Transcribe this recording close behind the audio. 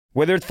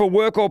Whether it's for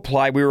work or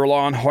play, we rely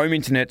on home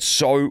internet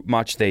so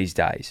much these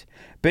days.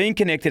 Being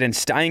connected and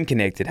staying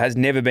connected has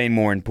never been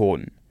more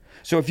important.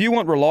 So if you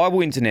want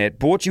reliable internet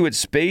brought to you at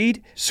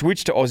speed,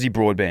 switch to Aussie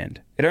Broadband.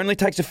 It only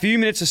takes a few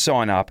minutes to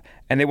sign up,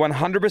 and their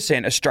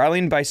 100%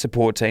 Australian-based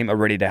support team are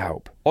ready to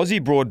help.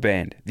 Aussie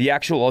Broadband, the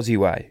actual Aussie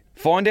way.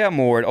 Find out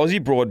more at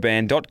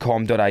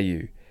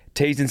aussiebroadband.com.au.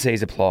 T's and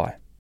C's apply.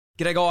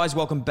 G'day guys,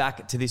 welcome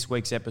back to this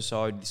week's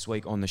episode. This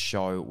week on the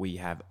show, we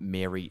have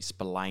Mary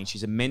Spillane.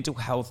 She's a mental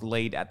health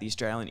lead at the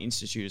Australian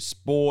Institute of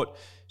Sport.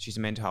 She's a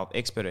mental health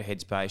expert at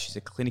Headspace. She's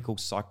a clinical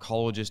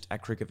psychologist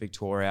at Cricket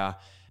Victoria.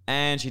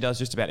 And she does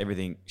just about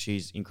everything.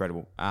 She's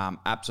incredible.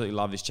 Absolutely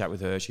love this chat with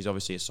her. She's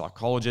obviously a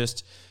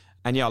psychologist.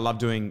 And yeah, I love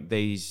doing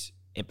these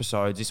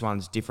episodes. This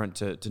one's different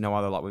to no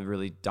other like we've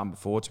really done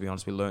before, to be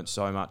honest. We learned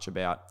so much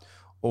about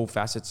all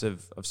facets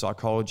of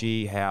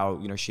psychology, how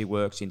she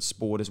works in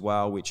sport as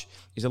well, which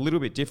is a little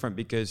bit different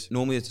because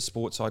normally it's a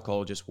sports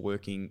psychologist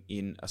working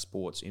in a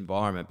sports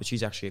environment, but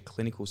she's actually a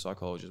clinical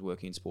psychologist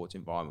working in sports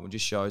environment, which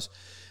just shows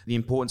the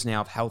importance now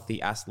of healthy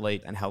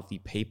athletes and healthy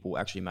people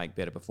actually make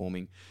better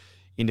performing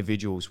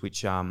individuals,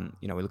 which, we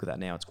look at that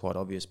now, it's quite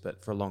obvious,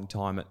 but for a long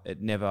time,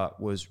 it never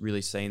was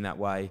really seen that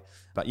way.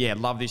 But yeah,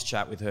 love this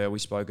chat with her. We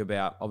spoke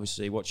about,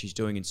 obviously, what she's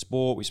doing in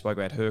sport. We spoke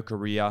about her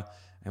career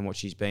and what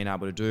she's been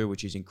able to do,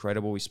 which is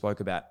incredible. We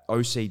spoke about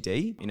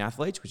OCD in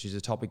athletes, which is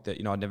a topic that,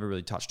 I'd never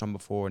really touched on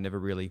before and never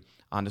really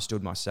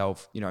understood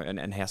myself,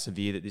 and how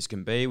severe that this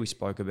can be. We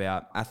spoke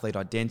about athlete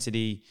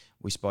identity.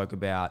 We spoke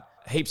about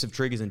heaps of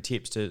triggers and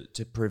tips to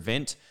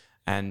prevent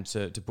and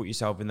to put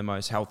yourself in the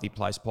most healthy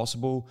place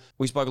possible.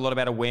 We spoke a lot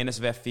about awareness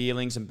of our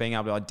feelings and being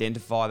able to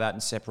identify that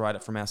and separate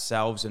it from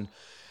ourselves and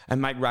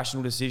make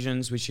rational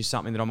decisions, which is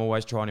something that I'm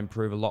always trying to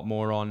improve a lot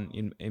more on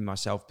in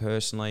myself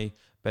personally.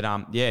 But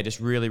just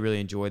really, really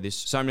enjoyed this.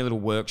 So many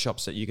little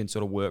workshops that you can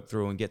sort of work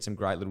through and get some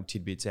great little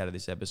tidbits out of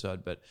this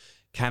episode. But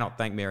cannot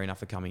thank Mary enough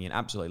for coming in.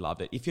 Absolutely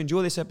loved it. If you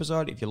enjoy this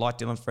episode, if you like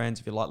Dylan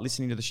Friends, if you like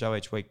listening to the show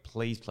each week,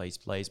 please, please,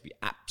 please be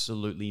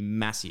absolutely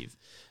massive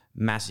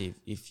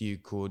if you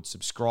could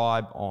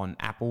subscribe on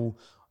Apple,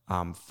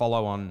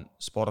 follow on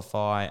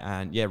Spotify,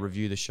 and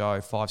review the show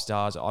 5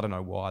 stars. I don't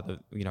know why the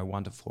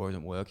 1 to 4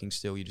 isn't working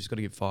still. You just got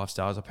to give 5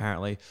 stars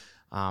apparently.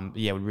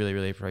 We really,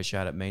 really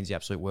appreciate it. It means the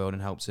absolute world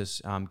and helps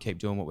us keep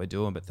doing what we're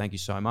doing. But thank you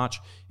so much.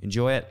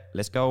 Enjoy it.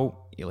 Let's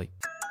go, Illy.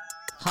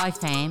 Hi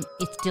fam,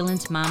 it's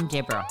Dylan's mum,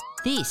 Deborah.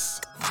 This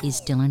is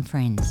Dylan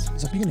Friends.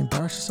 He's like, you gonna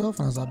embarrass yourself?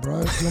 And I was like,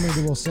 bro, do you want me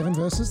to do all 7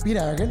 verses? Bit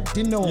arrogant,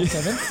 didn't know all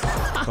 7.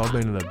 I've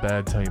been in a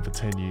bad team for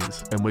 10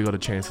 years and we got a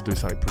chance to do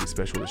something pretty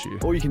special this year.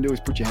 All you can do is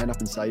put your hand up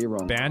and say you're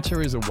wrong.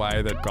 Banter is a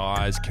way that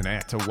guys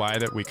connect, a way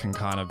that we can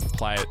kind of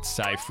play it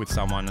safe with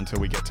someone until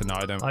we get to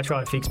know them. I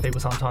try to fix people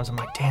sometimes. I'm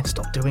like, Dan,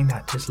 stop doing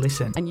that. Just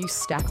listen. And you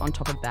stack on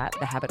top of that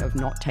the habit of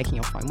not taking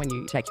your phone when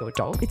you take your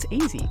dog. It's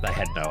easy. They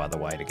had no other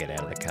way to get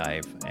out of the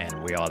cave,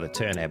 and we either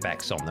turn our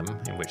backs on them,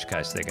 in which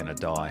case they're going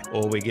to die,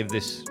 or we give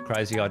this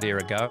crazy idea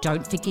a go.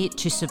 Don't forget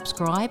to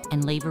subscribe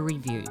and leave a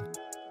review.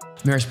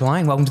 Mary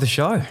Spillane, welcome to the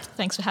show.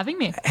 Thanks for having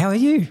me. How are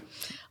you?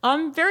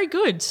 I'm very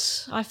good.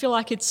 I feel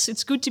like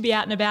it's good to be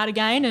out and about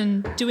again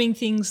and doing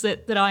things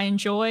that I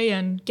enjoy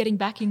and getting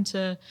back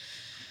into,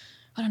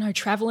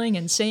 travelling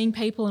and seeing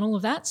people and all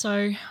of that.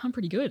 So I'm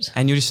pretty good.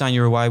 And you're just saying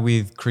you're away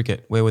with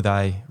cricket. Where were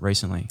they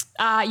recently?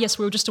 Yes,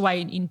 we were just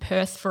away in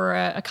Perth for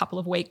a couple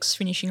of weeks,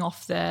 finishing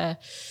off the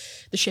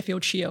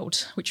Sheffield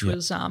Shield, which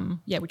was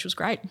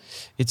great.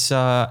 It's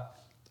I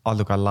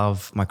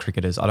love my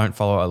cricketers. I don't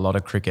follow a lot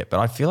of cricket, but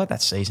I feel like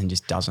that season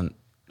just doesn't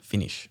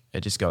finish.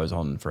 It just goes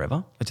on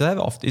forever. Do they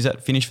have is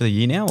that finished for the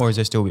year now, or is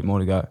there still a bit more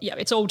to go? Yeah,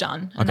 it's all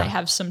done, and they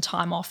have some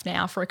time off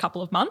now for a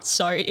couple of months.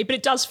 So, but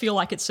it does feel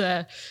like it's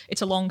a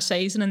long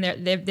season, and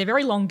they're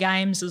very long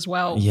games as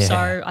well. Yeah.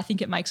 So I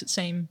think it makes it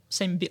seem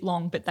a bit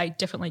long, but they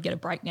definitely get a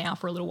break now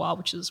for a little while,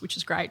 which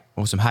is great.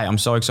 Awesome. Hey, I'm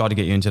so excited to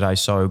get you in today.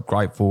 So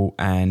grateful,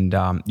 and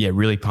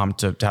really pumped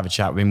to have a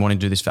chat. We've been wanting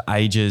to do this for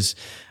ages.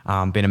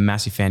 Been a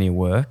massive fan of your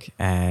work,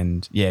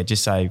 and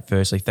just say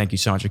firstly, thank you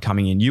so much for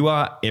coming in. You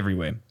are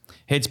everywhere.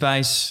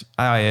 Headspace,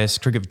 AIS,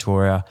 Cricket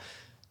Victoria,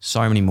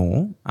 so many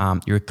more.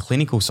 You're a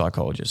clinical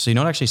psychologist. So you're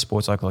not actually a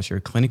sports psychologist, you're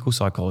a clinical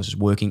psychologist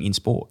working in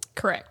sport.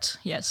 Correct,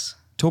 yes.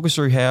 Talk us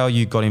through how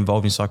you got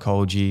involved in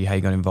psychology, how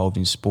you got involved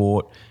in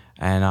sport,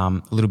 and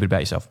a little bit about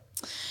yourself.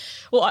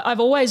 Well, I've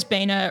always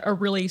been a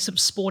really sort of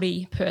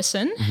sporty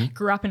person. Mm-hmm.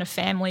 Grew up in a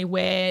family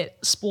where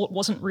sport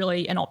wasn't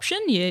really an option.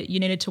 You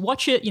needed to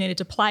watch it, you needed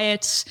to play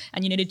it,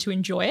 and you needed to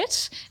enjoy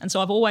it. And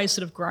so I've always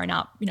sort of grown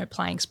up,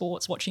 playing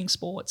sports, watching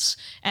sports,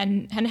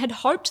 and had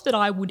hoped that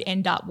I would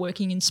end up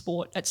working in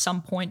sport at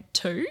some point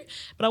too.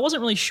 But I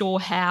wasn't really sure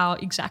how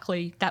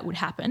exactly that would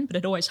happen, but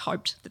I'd always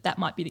hoped that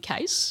might be the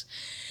case.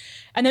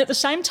 And then at the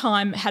same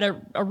time had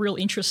a real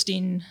interest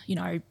in,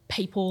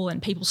 people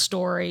and people's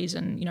stories,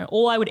 and,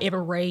 all I would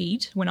ever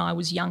read when I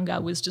was younger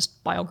was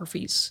just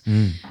biographies.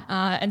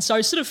 And so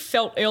I sort of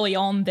felt early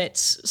on that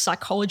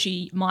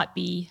psychology might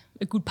be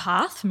a good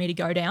path for me to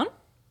go down.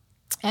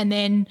 And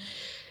then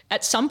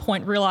at some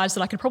point realised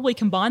that I could probably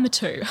combine the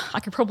two. I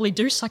could probably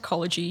do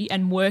psychology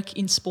and work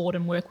in sport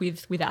and work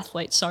with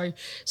athletes. So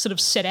sort of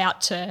set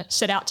out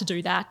to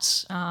do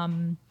that.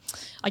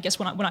 I guess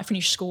when I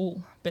finished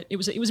school, but it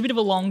was a bit of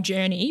a long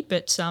journey,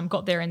 but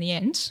got there in the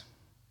end.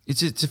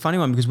 It's a funny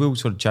one because we were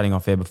sort of chatting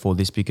off air before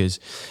this, because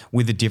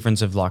with the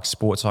difference of like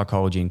sports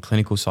psychology and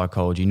clinical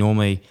psychology,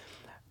 normally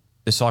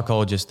the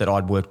psychologists that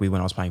I'd worked with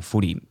when I was playing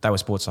footy, they were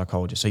sports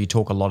psychologists. So you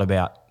talk a lot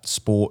about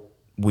sport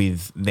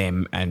with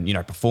them and, you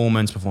know,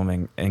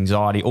 performing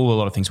anxiety, a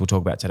lot of things we'll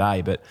talk about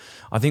today. But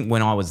I think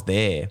when I was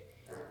there,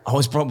 I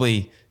was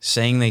probably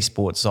seeing these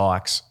sports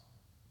psychs,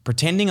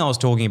 pretending I was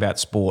talking about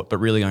sport, but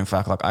really going,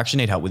 fuck, like I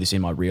actually need help with this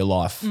in my real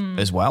life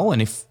as well.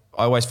 And if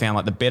I always found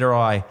like the better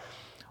I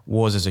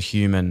was as a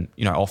human,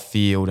 you know, off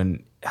field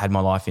and had my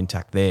life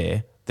intact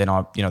there, then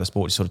the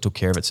sport just sort of took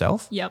care of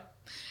itself. Yep.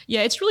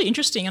 Yeah, it's really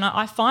interesting. And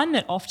I find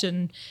that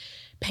often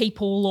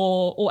people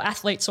or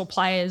athletes or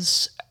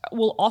players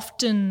will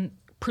often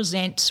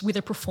present with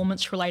a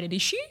performance-related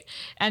issue,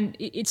 and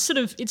it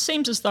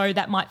seems as though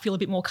that might feel a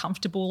bit more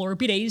comfortable or a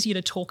bit easier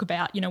to talk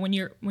about. You know, when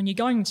you're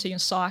going to see a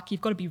psych,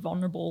 you've got to be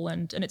vulnerable,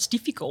 and it's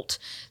difficult.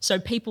 So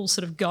people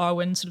sort of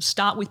go and sort of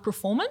start with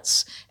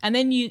performance, and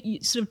then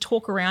you sort of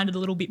talk around it a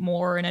little bit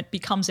more, and it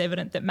becomes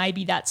evident that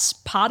maybe that's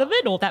part of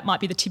it, or that might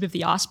be the tip of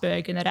the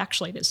iceberg, and that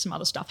actually there's some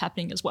other stuff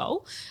happening as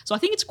well. So I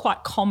think it's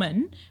quite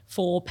common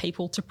for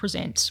people to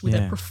present with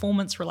a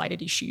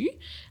performance-related issue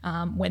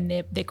when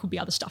there could be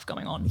other stuff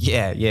going on.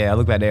 Yeah. I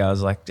look back now, I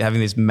was like having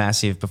this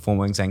massive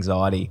performance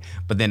anxiety,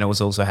 but then I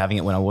was also having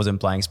it when I wasn't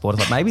playing sport. I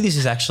was like, maybe this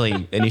is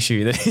actually an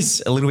issue that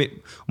is a little bit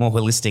more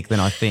holistic than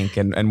I think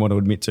and want to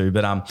admit to.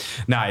 But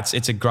no,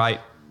 it's a great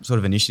sort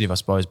of initiative, I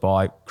suppose,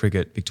 by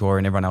Cricket Victoria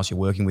and everyone else you're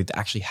working with to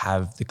actually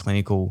have the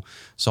clinical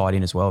side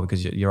in as well,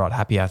 because you're right,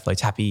 happy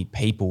athletes, happy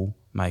people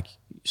make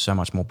so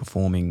much more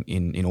performing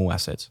in all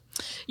assets.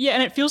 Yeah,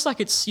 and it feels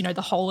like it's, you know,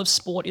 the whole of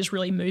sport is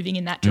really moving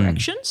in that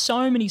direction.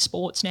 So many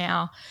sports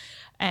now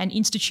and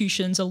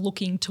institutions are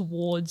looking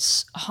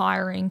towards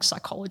hiring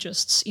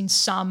psychologists in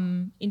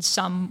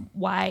some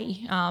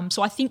way.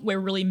 So I think we're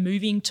really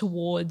moving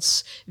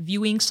towards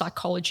viewing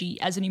psychology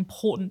as an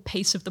important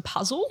piece of the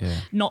puzzle,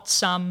 not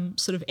some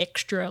sort of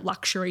extra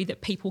luxury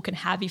that people can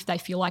have if they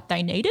feel like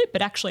they need it,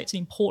 but actually it's an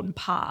important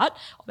part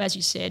of, as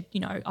you said, you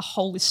know, a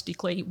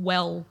holistically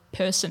well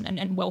person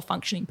and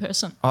well-functioning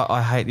person.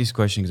 I hate this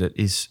question because it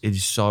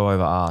is so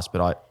over-asked,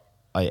 but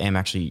I am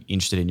actually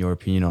interested in your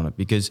opinion on it,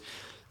 because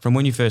from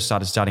when you first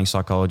started studying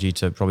psychology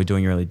to probably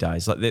doing your early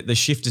days, like the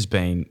shift has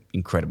been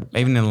incredible,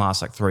 even in the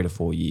last like 3 to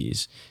 4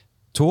 years.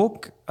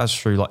 Talk us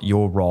through like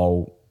your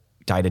role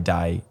day to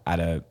day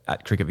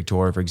at Cricket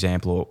Victoria, for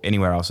example, or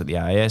anywhere else at the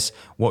AIS,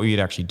 what you'd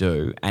actually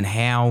do, and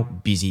how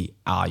busy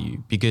are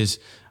you? Because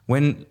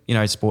when, you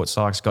know, sports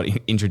psychs got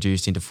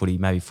introduced into footy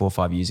maybe 4 or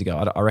 5 years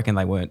ago, I reckon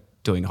they weren't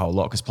doing a whole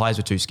lot because players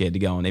were too scared to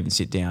go and even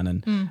sit down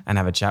and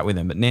have a chat with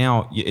them. But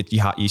now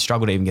you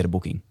struggle to even get a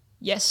booking.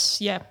 Yes,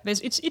 yeah.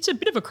 It's a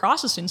bit of a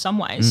crisis in some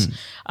ways.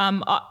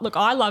 Look,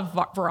 I love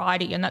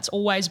variety, and that's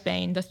always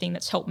been the thing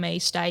that's helped me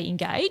stay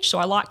engaged. So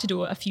I like to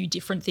do a few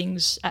different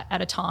things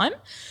at a time.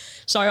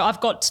 So I've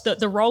got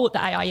the role at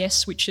the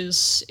AIS, which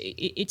is,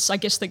 it's I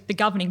guess the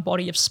governing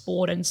body of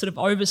sport and sort of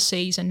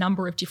oversees a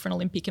number of different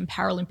Olympic and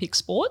Paralympic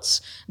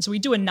sports. And so we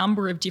do a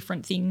number of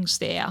different things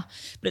there,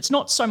 but it's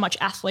not so much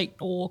athlete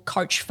or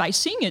coach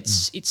facing.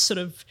 It's sort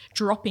of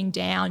dropping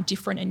down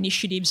different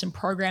initiatives and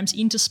programs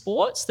into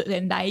sports that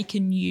then they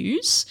can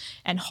use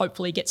and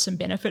hopefully get some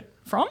benefit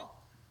from.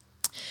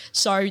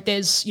 So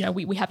there's, you know,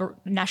 we have a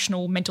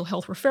national mental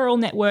health referral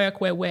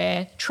network where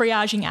we're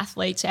triaging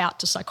athletes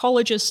out to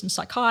psychologists and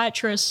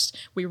psychiatrists.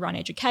 We run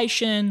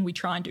education. We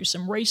try and do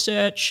some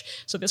research.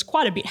 So there's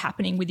quite a bit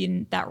happening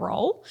within that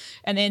role.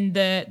 And then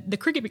the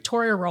Cricket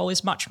Victoria role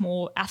is much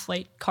more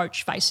athlete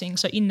coach facing.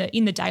 So in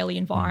the daily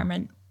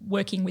environment,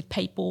 working with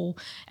people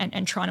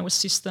and trying to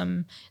assist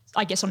them,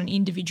 I guess, on an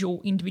individual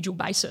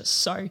basis.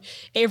 So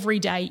every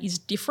day is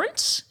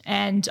different,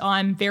 and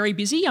I'm very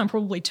busy. I'm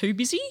probably too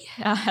busy,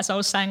 as I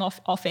was saying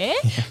off air.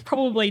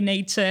 Probably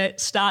need to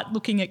start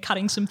looking at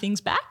cutting some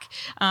things back.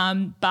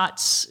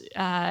 It's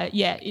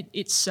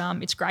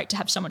great to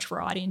have so much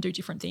variety and do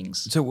different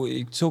things. So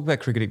we talk about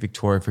Cricket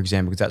Victoria, for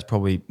example, because that's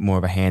probably more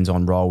of a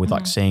hands-on role with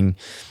like seeing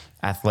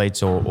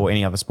athletes or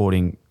any other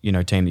sporting, you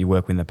know, team that you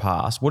work with in the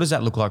past. What does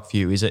that look like for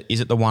you? Is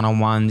it the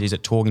one-on-ones? Is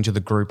it talking to the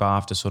group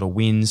after sort of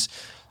wins?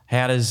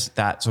 How does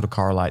that sort of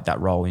correlate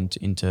that role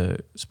into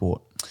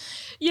sport?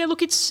 Yeah,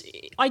 look,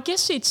 I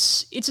guess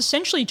it's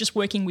essentially just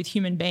working with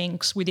human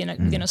beings within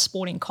a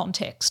sporting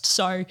context.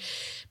 So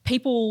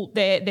people,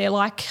 they're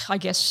like, I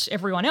guess,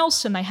 everyone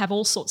else, and they have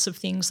all sorts of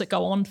things that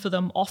go on for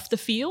them off the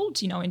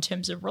field, you know, in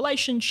terms of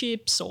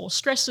relationships or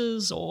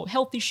stresses or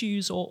health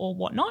issues or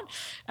whatnot.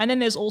 And then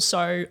there's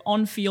also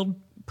on-field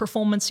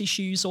performance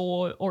issues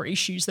or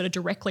issues that are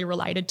directly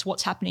related to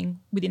what's happening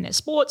within their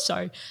sport.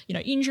 So,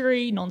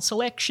 injury,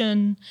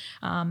 non-selection,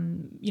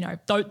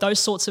 those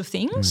sorts of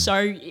things.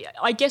 So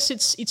I guess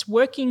it's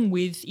working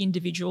with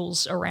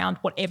individuals around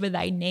whatever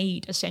they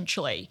need,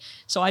 essentially.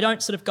 So I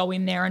don't sort of go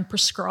in there and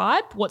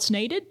prescribe what's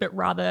needed, but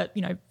rather,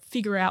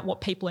 figure out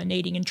what people are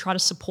needing and try to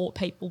support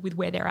people with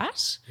where they're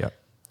at. Yeah.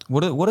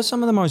 What are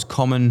some of the most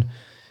common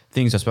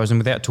things, I suppose, and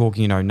without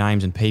talking,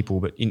 names and people,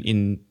 but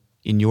in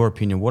your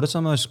opinion, what are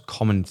some of those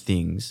common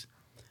things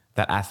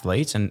that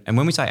athletes, and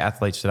when we say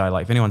athletes today,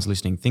 like if anyone's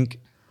listening,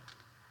 think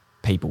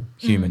people,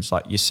 humans,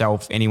 like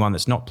yourself, anyone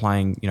that's not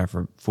playing,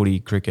 for footy,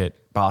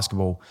 cricket,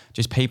 basketball,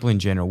 just people in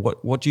general.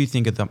 What do you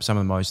think are some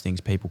of the most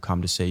things people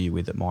come to see you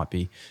with that might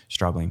be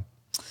struggling?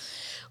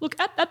 Look,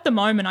 at the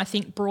moment, I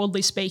think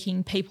broadly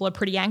speaking, people are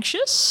pretty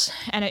anxious.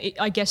 And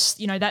I guess,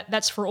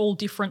 that's for all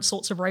different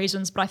sorts of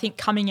reasons. But I think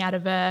coming out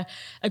of a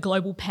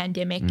global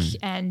pandemic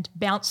and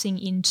bouncing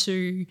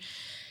into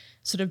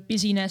sort of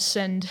busyness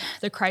and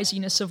the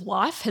craziness of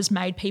life has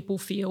made people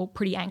feel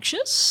pretty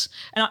anxious.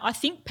 And I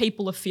think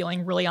people are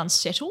feeling really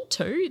unsettled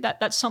too.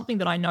 That's something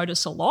that I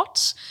notice a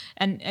lot.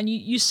 And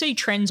you see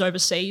trends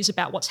overseas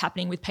about what's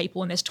happening with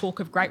people, and there's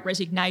talk of great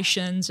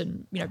resignations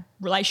and,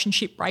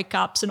 relationship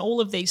breakups and all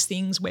of these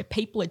things where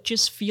people are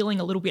just feeling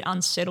a little bit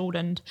unsettled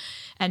and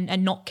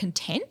not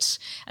content.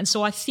 And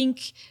so I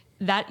think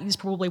that is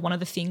probably one of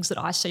the things that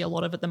I see a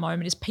lot of at the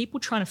moment is people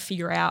trying to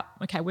figure out,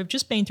 okay, we've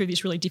just been through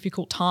this really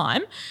difficult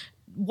time.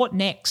 What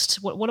next?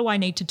 What do I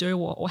need to do,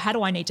 or how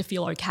do I need to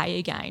feel okay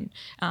again?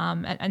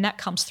 And that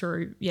comes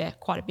through,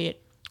 quite a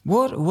bit.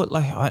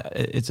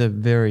 It's a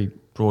very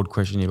broad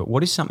question here, but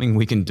what is something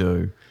we can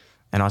do?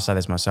 And I say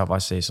this myself, I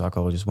see a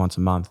psychologist once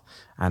a month,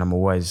 and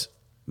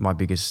my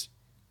biggest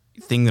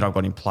thing that I've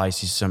got in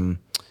place is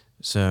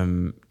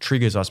some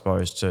triggers, I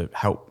suppose, to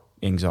help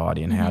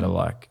anxiety and how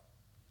to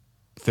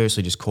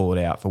firstly just call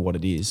it out for what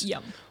it is.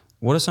 Yep.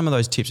 What are some of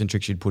those tips and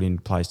tricks you'd put in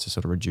place to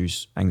sort of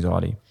reduce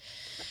anxiety?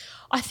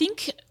 I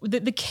think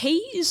the key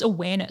is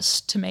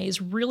awareness to me, is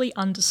really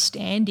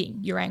understanding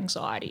your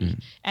anxiety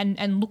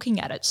and looking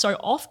at it. So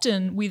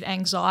often with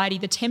anxiety,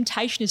 the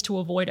temptation is to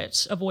avoid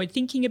it, avoid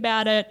thinking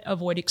about it,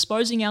 avoid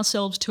exposing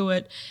ourselves to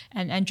it,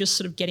 and just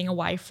sort of getting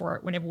away from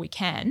it whenever we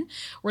can.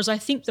 Whereas I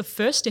think the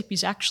first step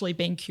is actually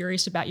being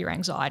curious about your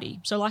anxiety.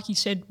 So like you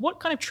said, what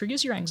kind of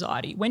triggers your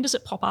anxiety? When does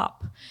it pop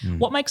up?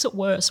 What makes it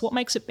worse? What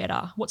makes it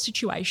better? What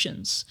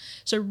situations?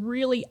 So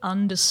really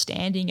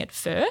understanding it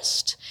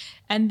first,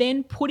 and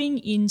then putting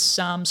in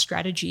some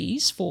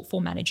strategies for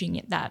managing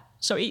that.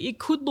 So it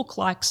could look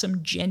like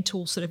some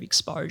gentle sort of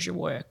exposure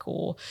work,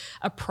 or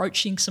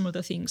approaching some of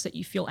the things that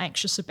you feel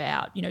anxious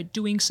about,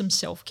 doing some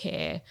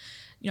self-care,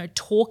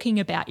 talking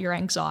about your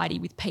anxiety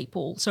with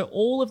people. So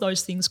all of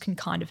those things can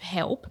kind of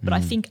help. But I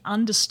think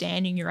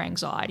understanding your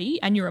anxiety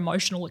and your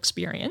emotional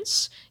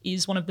experience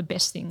is one of the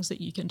best things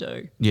that you can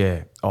do.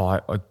 Yeah,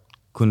 I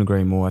couldn't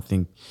agree more. I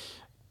think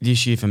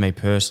this year for me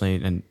personally,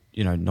 and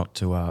not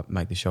to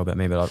make the show about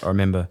me, but I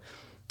remember,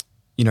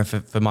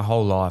 for my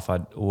whole life,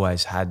 I'd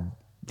always had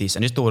this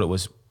and just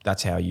thought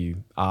that's how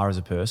you are as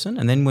a person.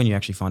 And then when you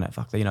actually find out,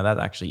 that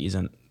actually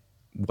isn't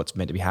what's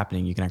meant to be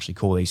happening, you can actually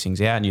call these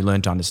things out and you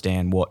learn to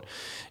understand what,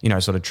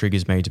 sort of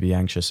triggers me to be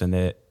anxious.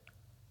 And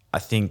I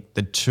think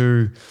the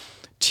two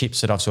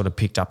tips that I've sort of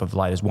picked up of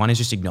late is, one is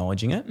just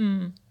acknowledging it.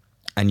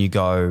 And you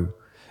go,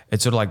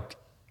 it's sort of like,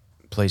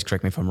 please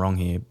correct me if I'm wrong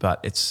here, but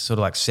it's sort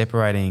of like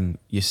separating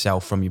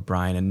yourself from your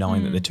brain and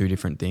knowing that they're two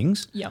different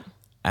things. Yep.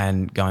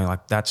 And going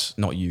like, that's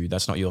not you,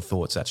 that's not your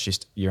thoughts, that's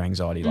just your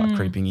anxiety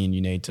creeping in.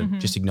 You need to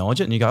just acknowledge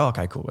it, and you go,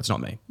 okay, cool, it's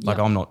not me. Like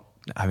I'm not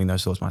having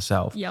those thoughts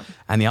myself. Yep.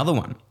 And the other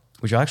one,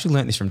 which I actually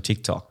learned this from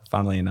TikTok,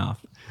 funnily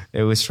enough,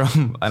 it was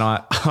from,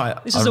 and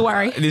This is a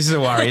worry. This is a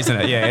worry,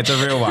 isn't it? Yeah, it's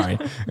a real worry.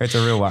 It's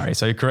a real worry.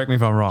 So correct me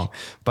if I'm wrong.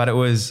 But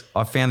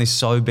I found this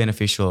so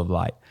beneficial of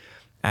late.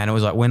 And it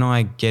was like, when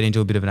I get into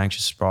a bit of an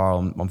anxious spiral,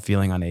 I'm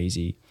feeling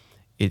uneasy,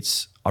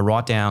 I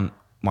write down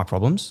my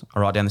problems,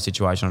 I write down the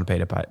situation on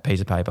a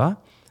piece of paper,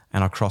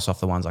 and I cross off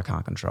the ones I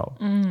can't control.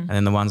 And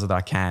then the ones that I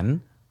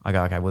can, I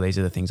go, okay, well, these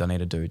are the things I need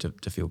to do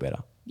to feel better.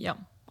 Yep,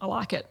 I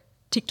like it.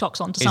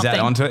 TikTok's onto something. Is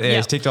that onto it? Yeah,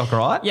 Is TikTok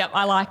right? Yep,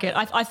 I like it.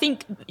 I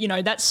think,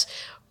 that's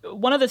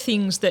one of the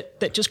things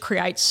that just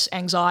creates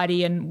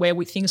anxiety and where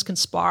things can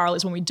spiral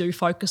is when we do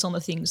focus on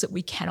the things that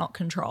we cannot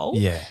control.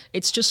 Yeah.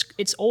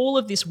 It's all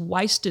of this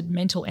wasted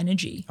mental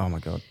energy. Oh my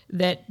God.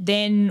 That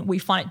then we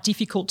find it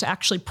difficult to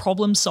actually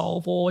problem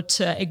solve or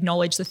to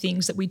acknowledge the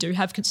things that we do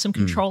have some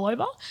control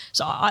over.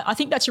 So I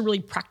think that's a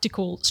really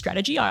practical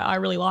strategy. I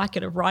really like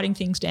it, of writing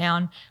things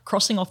down,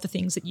 crossing off the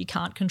things that you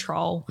can't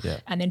control,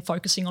 and then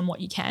focusing on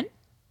what you can.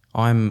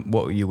 I'm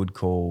what you would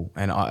call,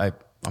 and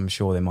I'm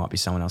sure there might be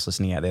someone else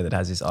listening out there that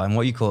has this. I'm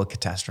what you call a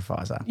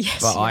catastrophizer.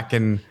 Yes, but I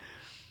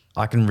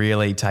can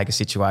really take a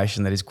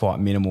situation that is quite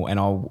minimal, and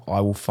I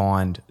will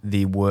find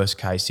the worst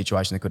case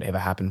situation that could ever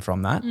happen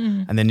from that,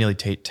 and then nearly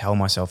tell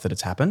myself that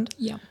it's happened.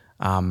 Yeah.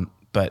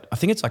 But I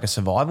think it's like a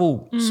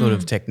survival sort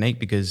of technique,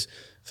 because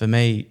for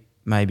me,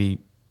 maybe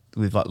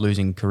like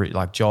losing career,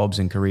 like jobs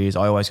and careers,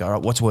 I always go, all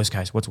right, what's worst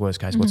case? What's worst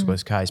case? What's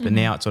worst case? But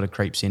now it sort of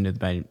creeps into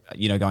the,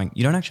 going,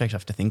 you don't actually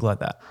have to think like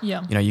that.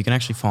 Yeah. You can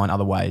actually find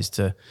other ways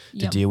to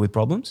deal with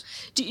problems.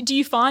 Do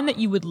you find that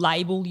you would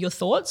label your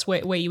thoughts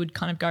where you would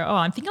kind of go, oh,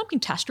 I think I'm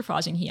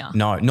catastrophizing here?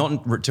 No,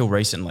 not until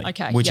recently.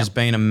 Okay. Which has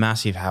been a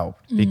massive help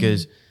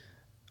because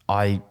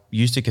I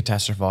used to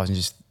catastrophize and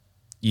just,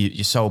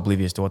 you're so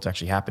oblivious to what's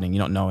actually happening.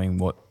 You're not knowing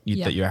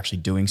that you're actually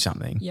doing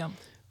something. Yeah.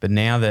 But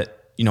now that,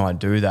 I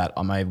do that,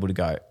 I'm able to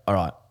go, all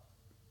right,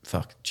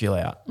 fuck, chill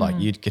out. Like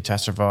you're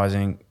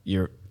catastrophizing,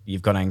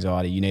 you've got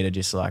anxiety. You need to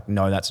just like,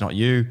 no, that's not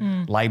you,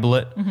 label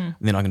it, and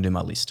then I can do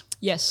my list.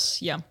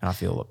 Yes, yeah. And I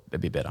feel a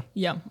bit better.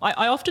 Yeah.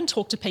 I often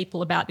talk to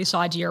people about this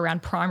idea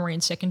around primary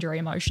and secondary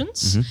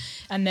emotions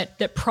and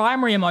that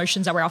primary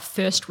emotions are our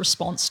first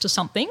response to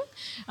something.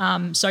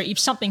 So if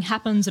something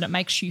happens and it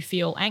makes you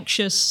feel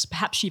anxious,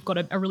 perhaps you've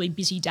got a really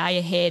busy day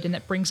ahead and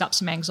that brings up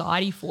some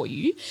anxiety for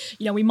you,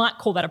 we might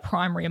call that a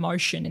primary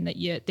emotion in that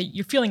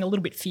you're feeling a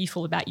little bit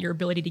fearful about your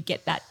ability to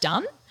get that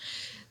done.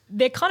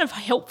 They're kind of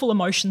helpful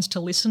emotions to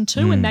listen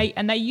to and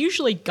they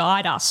usually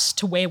guide us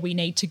to where we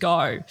need to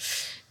go.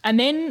 And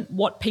then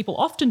what people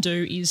often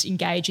do is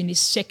engage in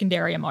these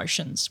secondary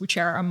emotions, which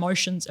are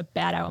emotions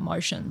about our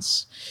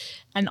emotions.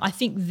 And I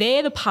think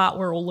they're the part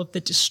where all of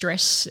the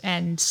distress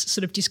and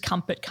sort of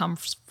discomfort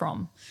comes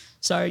from.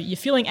 So you're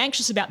feeling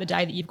anxious about the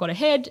day that you've got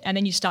ahead, and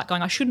then you start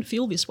going, I shouldn't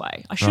feel this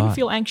way. I shouldn't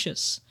feel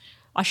anxious.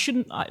 I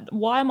shouldn't,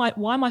 why am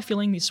I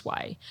feeling this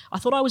way? I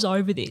thought I was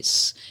over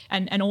this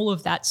and all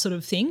of that sort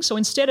of thing. So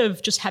instead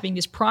of just having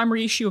this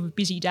primary issue of a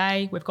busy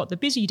day, we've got the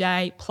busy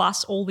day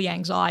plus all the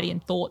anxiety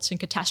and thoughts and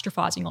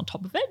catastrophizing on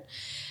top of it.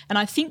 And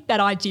I think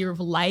that idea of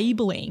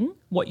labeling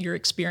what you're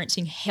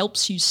experiencing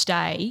helps you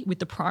stay with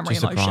the primary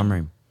emotion. The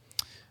primary.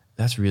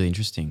 That's really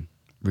interesting.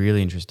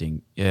 Really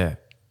interesting. Yeah.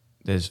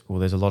 There's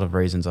a lot of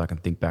reasons I can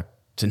think back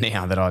to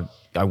now that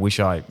I wish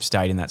I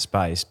stayed in that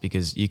space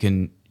because you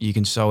can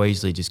so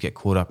easily just get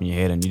caught up in your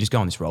head and you just go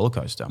on this roller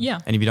coaster. Yeah.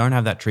 And if you don't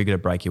have that trigger to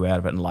break you out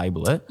of it and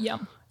label it, it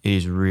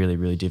is really,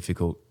 really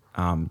difficult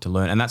to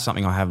learn. And that's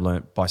something I have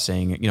learned by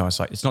seeing it. It's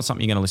like, it's not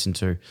something you're going to listen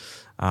to.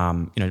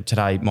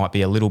 Today might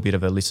be a little bit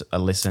of a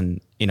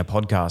listen in a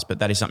podcast, but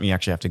that is something you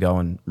actually have to go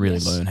and really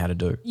learn how to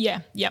do.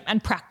 Yeah, yeah,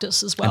 and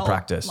practice as well. And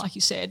practice, like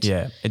you said.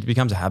 Yeah, it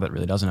becomes a habit,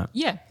 really, doesn't it?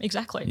 Yeah,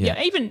 exactly.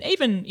 Yeah,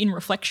 even in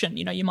reflection,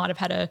 you might have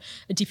had a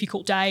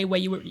difficult day where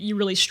you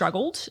really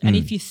struggled, and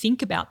if you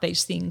think about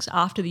these things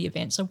after the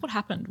event, so what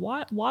happened?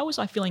 Why was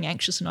I feeling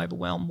anxious and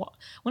overwhelmed?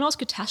 When I was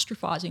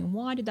catastrophizing,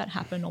 why did that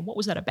happen, or what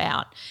was that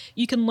about?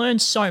 You can learn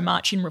so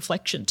much in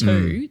reflection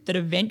too that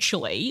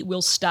eventually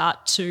will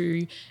start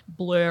to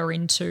blur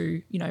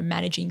into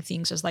managing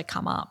things as they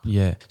come up.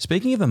 Yeah.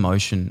 Speaking of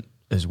emotion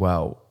as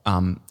well,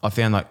 I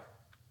found like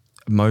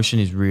emotion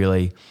is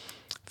really,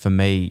 for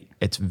me,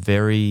 it's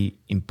very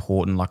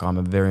important. Like I'm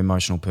a very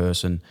emotional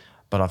person,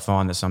 but I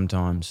find that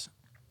sometimes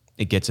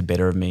it gets the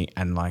better of me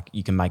and like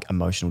you can make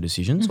emotional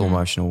decisions or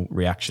emotional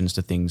reactions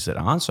to things that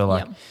aren't. So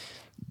like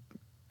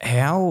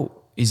how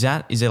is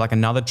that? Is there like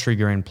another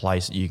trigger in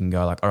place that you can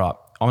go like, all right,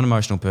 I'm an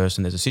emotional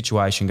person. There's a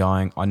situation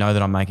going. I know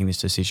that I'm making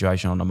this a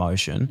situation on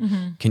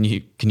emotion. Can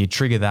you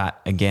trigger that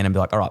again and be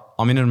like, all right,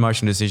 I'm in an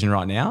emotional decision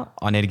right now.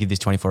 I need to give this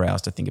 24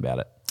 hours to think about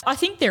it. I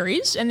think there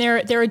is, and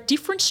there are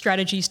different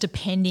strategies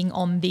depending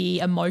on the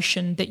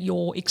emotion that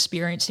you're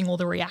experiencing or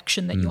the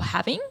reaction that you're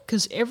having,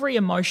 because every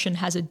emotion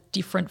has a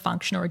different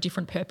function or a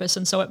different purpose,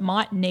 and so it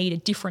might need a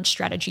different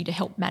strategy to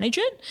help manage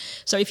it.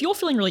 So if you're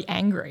feeling really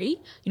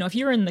angry, if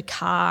you're in the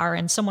car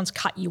and someone's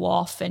cut you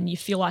off and you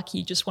feel like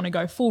you just want to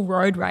go full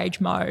road rage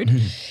mode,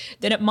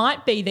 then it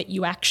might be that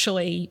you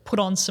actually put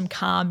on some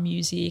calm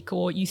music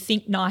or you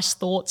think nice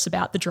thoughts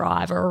about the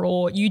driver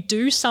or you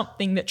do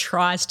something that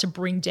tries to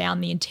bring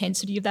down the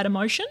intensity of that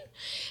emotion.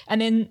 And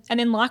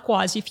then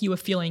likewise, if you were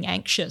feeling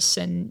anxious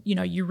and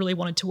you really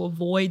wanted to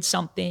avoid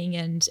something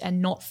and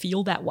not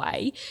feel that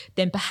way,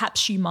 then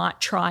perhaps you might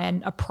try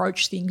and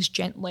approach things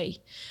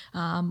gently,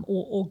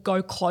 or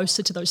go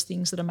closer to those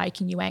things that are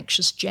making you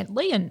anxious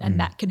gently, and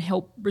that can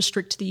help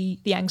restrict the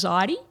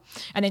anxiety.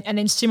 And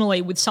then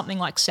similarly with something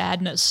like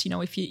sadness,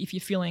 if you're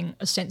feeling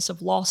a sense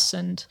of loss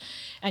and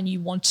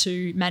you want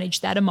to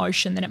manage that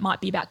emotion, then it might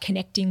be about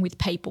connecting with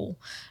people.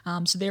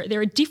 So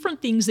there are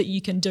different things that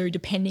you can do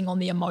depending on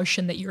the emotion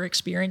that you're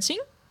experiencing.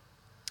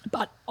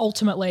 But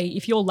ultimately,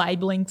 if you're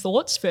labeling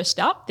thoughts first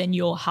up, then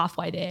you're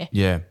halfway there.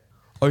 Yeah.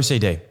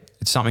 OCD.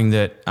 It's something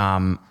that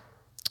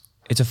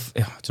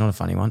it's not a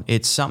funny one.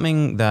 It's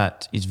something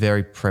that is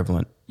very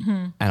prevalent.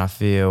 And I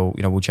feel,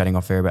 we're chatting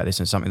off air about this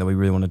and it's something that we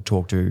really want to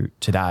talk to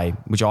today,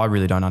 which I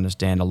really don't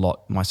understand a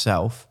lot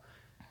myself.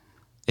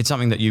 It's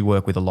something that you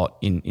work with a lot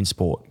in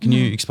sport. Can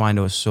you explain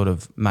to us sort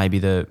of maybe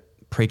the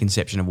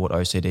preconception of what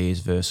OCD is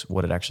versus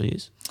what it actually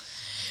is?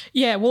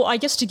 Yeah, well, I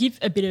guess to give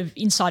a bit of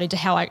insight into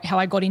how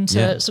I got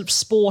into sort of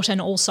sport and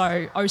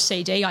also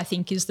OCD, I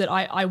think, is that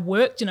I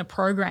worked in a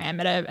program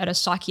at a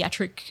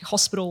psychiatric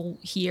hospital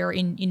here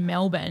in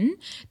Melbourne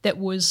that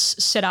was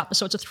set up.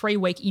 So it's a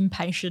 3-week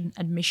inpatient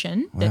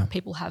admission that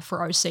people have for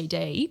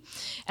OCD,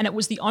 and it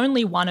was the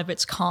only one of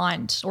its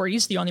kind, or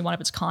is the only one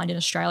of its kind in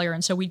Australia.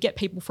 And so we'd get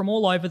people from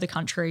all over the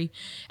country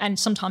and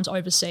sometimes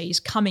overseas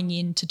coming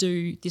in to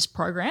do this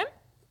program.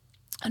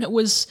 And it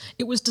was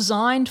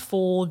designed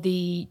for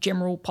the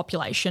general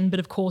population, but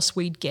of course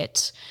we'd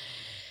get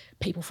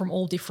people from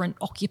all different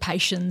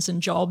occupations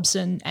and jobs,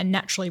 and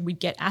naturally we'd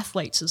get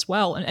athletes as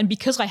well. And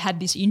because I had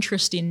this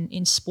interest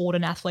in sport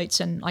and athletes,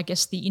 and I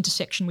guess the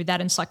intersection with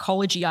that and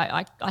psychology,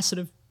 I sort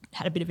of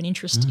had a bit of an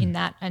interest in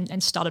that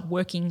and started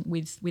working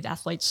with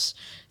athletes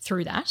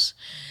through that.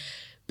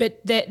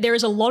 But there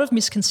is a lot of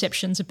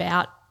misconceptions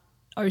about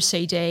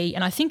OCD,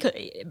 and I think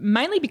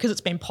mainly because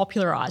it's been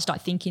popularised, I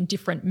think, in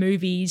different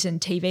movies and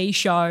TV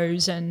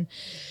shows, and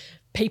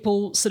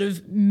people sort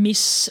of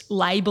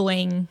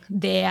mislabeling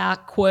their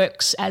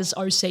quirks as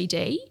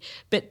OCD.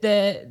 But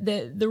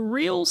the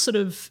real sort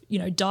of,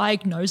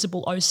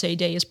 diagnosable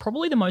OCD is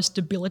probably the most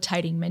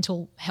debilitating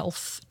mental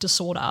health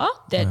disorder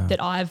that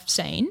I've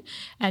seen.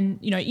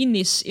 And, in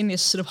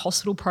this sort of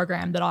hospital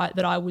program that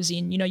I was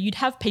in, you'd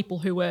have people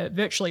who were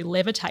virtually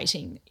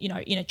levitating,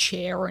 in a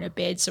chair or in a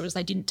bed so as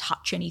they didn't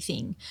touch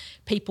anything.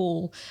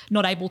 People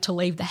not able to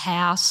leave the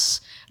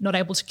house, not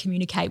able to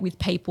communicate with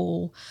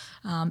people,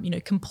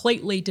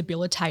 completely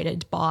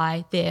debilitated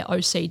by their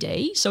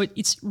OCD. So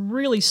it's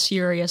really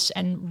serious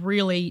and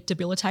really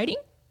debilitating.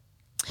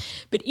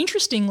 But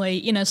interestingly,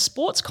 in a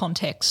sports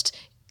context,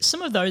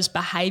 some of those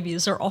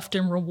behaviours are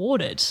often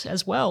rewarded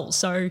as well.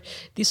 So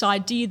this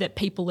idea that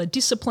people are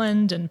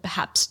disciplined and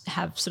perhaps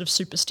have sort of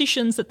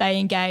superstitions that they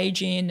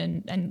engage in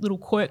and little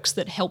quirks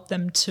that help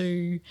them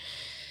to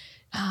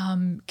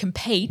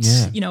compete,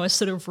 are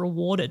sort of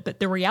rewarded. But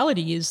the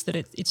reality is that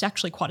it's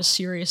actually quite a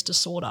serious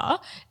disorder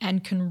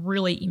and can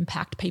really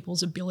impact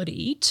people's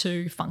ability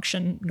to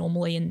function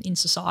normally in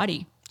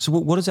society. So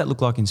what does that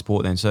look like in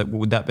sport then? So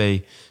would that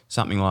be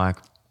something like,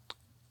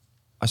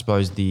 I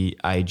suppose the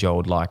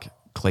age-old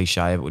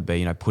cliche of it would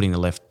be, putting the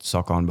left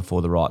sock on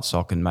before the right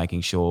sock and making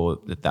sure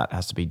that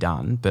has to be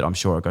done, but I'm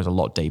sure it goes a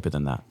lot deeper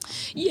than that.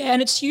 Yeah,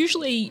 and it's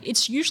usually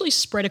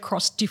spread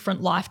across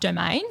different life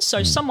domains.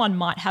 So someone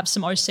might have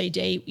some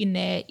OCD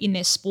in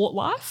their sport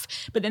life,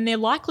 but then they're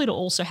likely to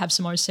also have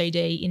some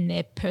OCD in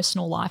their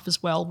personal life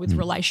as well, with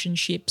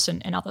relationships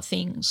and other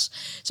things.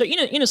 So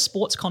in a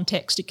sports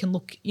context, it can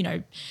look,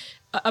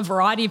 a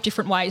variety of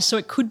different ways. So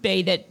it could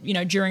be that,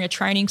 during a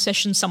training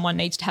session, someone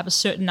needs to have a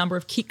certain number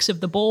of kicks of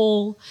the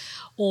ball,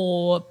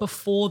 or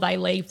before they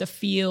leave the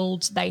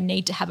field, they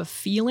need to have a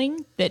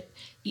feeling that,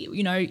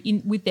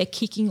 with their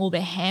kicking or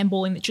their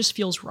handballing, that just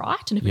feels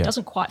right. And if it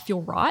doesn't quite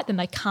feel right, then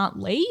they can't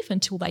leave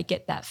until they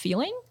get that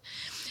feeling.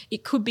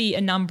 It could be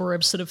a number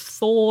of sort of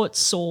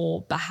thoughts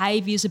or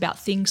behaviours about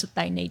things that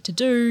they need to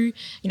do.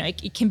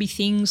 It can be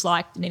things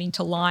like needing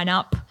to line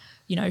up,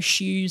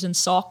 shoes and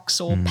socks,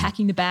 or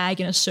packing the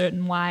bag in a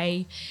certain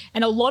way.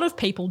 And a lot of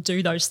people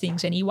do those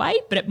things anyway,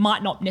 but it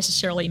might not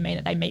necessarily mean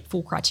that they meet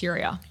full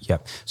criteria. Yeah.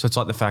 So it's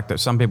like the fact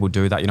that some people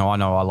do that. I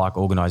know I like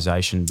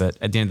organisation, but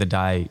at the end of the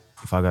day,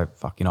 if I go,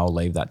 I'll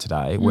leave that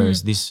today.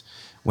 Whereas this,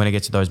 when it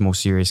gets to those more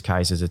serious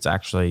cases, it's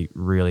actually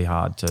really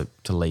hard to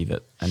leave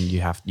it, and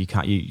you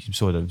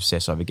sort of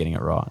obsess over getting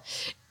it right.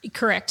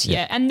 Correct,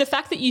 yeah. And the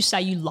fact that you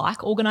say you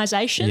like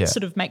organisation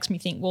sort of makes me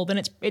think, well, then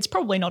it's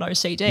probably not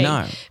OCD.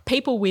 No.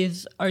 People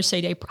with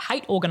OCD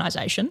hate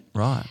organisation.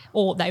 Right.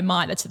 Or they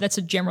might, that's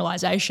a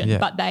generalisation,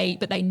 but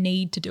they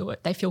need to do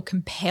it. They feel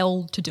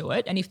compelled to do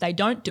it. And if they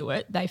don't do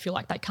it, they feel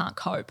like they can't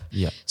cope.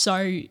 Yeah.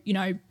 So,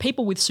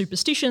 people with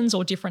superstitions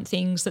or different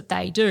things that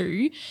they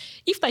do,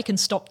 if they can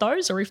stop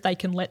those, or if they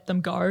can let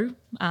them go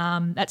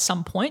at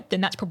some point,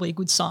 then that's probably a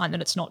good sign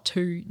that it's not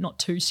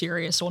too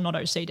serious or not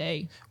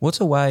OCD. What's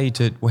a way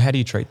to... Well, how do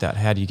you treat that?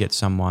 How do you get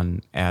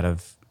someone out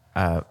of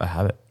a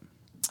habit?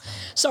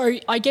 So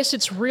I guess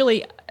it's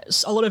really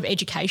a lot of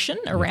education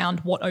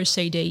around what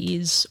OCD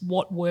is,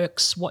 what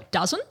works, what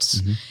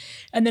doesn't,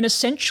 and then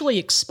essentially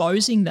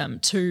exposing them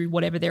to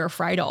whatever they're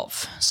afraid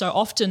of. So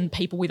often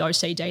people with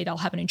OCD, they'll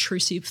have an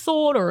intrusive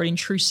thought or an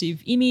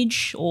intrusive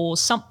image or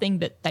something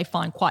that they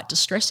find quite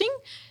distressing,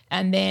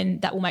 and then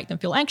that will make them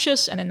feel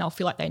anxious, and then they'll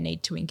feel like they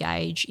need to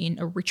engage in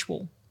a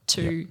ritual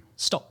to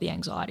stop the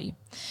anxiety.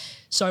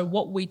 So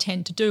what we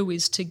tend to do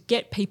is to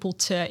get people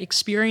to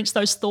experience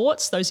those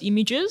thoughts, those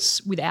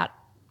images, without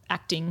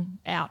acting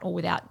out or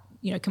without,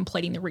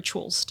 completing the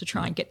rituals, to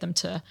try and get them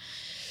to,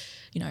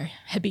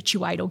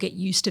 habituate or get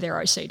used to their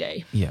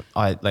OCD. Yeah,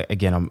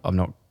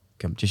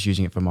 I'm just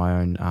using it for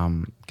my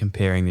own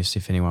comparing this.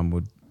 If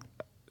anyone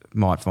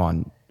might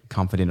find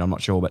comfort in it, I'm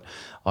not sure, but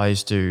I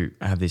used to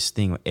have this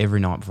thing where every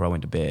night before I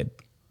went to bed,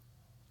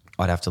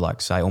 I'd have to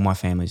say all my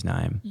family's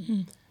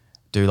name,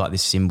 do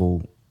this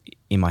symbol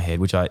in my head,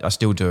 which I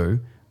still do,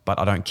 but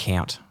I don't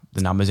count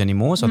the numbers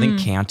anymore. So I think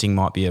counting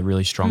might be a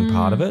really strong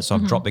part of it. So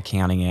I've dropped the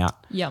counting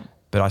out,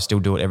 but I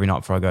still do it every night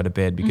before I go to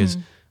bed, because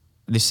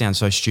this sounds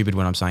so stupid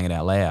when I'm saying it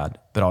out loud,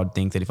 but I'd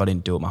think that if I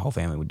didn't do it, my whole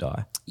family would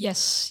die.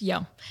 Yes,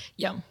 yeah.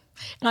 And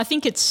I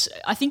think it's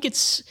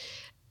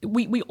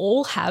we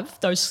all have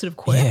those sort of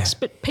quirks,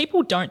 but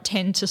people don't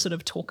tend to sort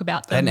of talk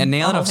about them. And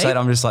now that I've said it,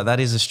 I'm just like, that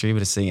is the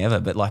stupidest thing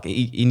ever. But like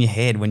in your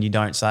head, when you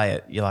don't say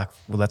it, you're like,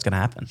 well, that's going to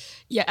happen.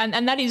 Yeah,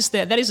 and that is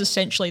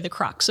essentially the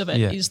crux of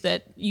it, is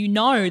that you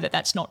know that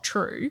that's not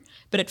true,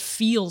 but it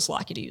feels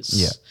like it is.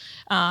 Yeah.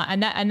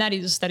 And that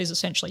is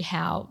essentially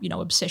how, you know,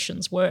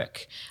 obsessions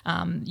work.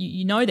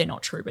 You know they're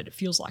not true, but it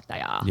feels like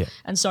they are. Yeah.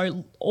 And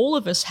so all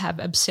of us have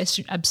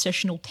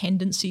obsessional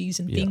tendencies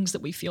and things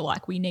that we feel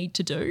like we need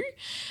to do.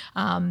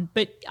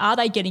 But are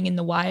they getting in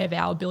the way of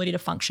our ability to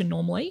function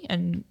normally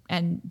and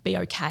be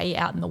okay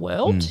out in the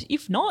world?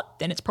 If not,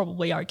 then it's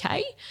probably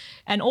okay.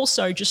 And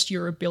also just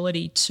your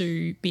ability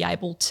to be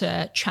able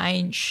to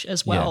change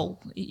as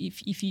well.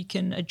 If you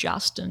can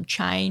adjust and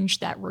change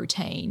that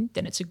routine,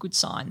 then it's a good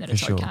sign that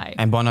it's okay.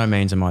 And by no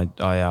means am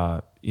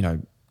I you know,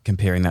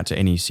 comparing that to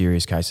any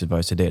serious case of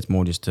OCD. It's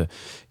more just to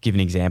give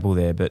an example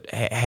there. But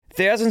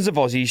thousands of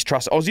Aussies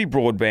trust Aussie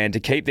Broadband to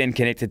keep them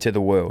connected to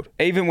the world,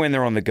 even when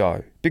they're on the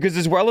go. Because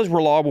as well as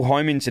reliable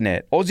home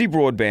internet, Aussie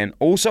Broadband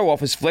also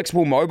offers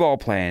flexible mobile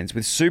plans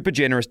with super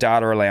generous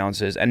data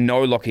allowances and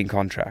no lock-in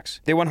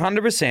contracts. Their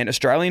 100%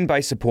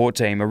 Australian-based support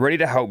team are ready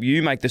to help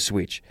you make the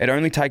switch. It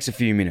only takes a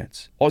few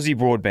minutes. Aussie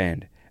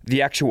Broadband,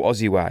 the actual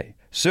Aussie way.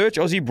 Search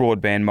Aussie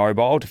Broadband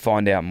Mobile to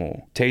find out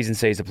more. T's and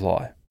C's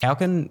apply. How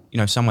can, you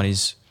know, someone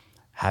is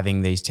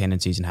having these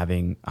tendencies and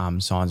having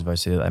signs of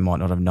OCD that they might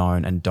not have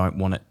known and don't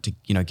want it to,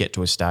 you know, get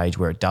to a stage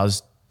where it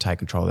does take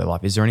control of their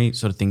life? Is there any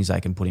sort of things they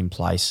can put in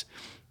place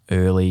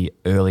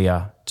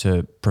earlier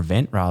to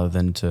prevent rather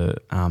than to,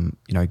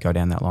 you know, go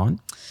down that line?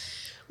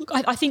 Look,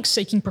 I think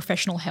seeking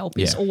professional help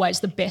is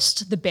always the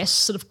best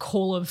sort of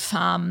call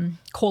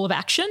of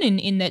action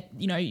in that,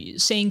 you know,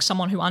 seeing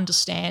someone who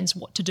understands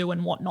what to do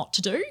and what not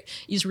to do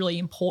is really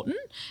important,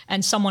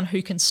 and someone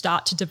who can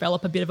start to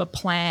develop a bit of a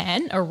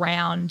plan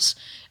around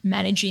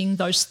managing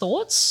those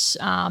thoughts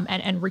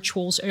and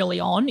rituals early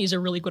on is a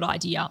really good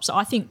idea. So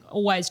I think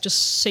always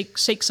just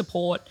seek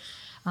support,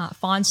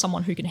 find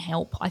someone who can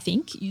help, I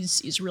think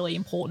is really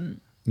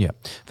important. Yeah.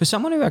 For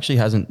someone who actually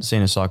hasn't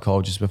seen a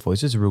psychologist before,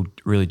 this is a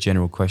really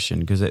general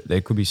question, because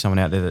there could be someone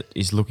out there that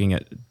is looking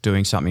at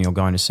doing something or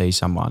going to see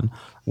someone.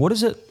 What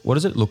does it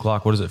look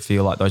like? What does it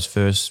feel like, those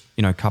first,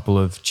 you know, couple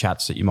of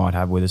chats that you might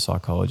have with a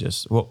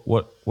psychologist?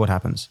 What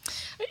happens?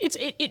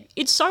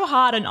 It's so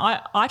hard, and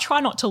I try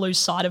not to lose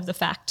sight of the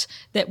fact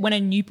that when a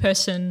new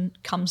person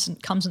comes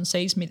and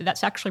sees me,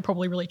 that's actually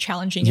probably really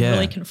challenging and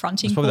really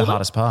confronting. It's probably the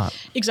hardest part.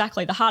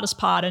 Exactly, the hardest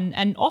part,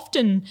 and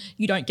often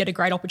you don't get a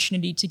great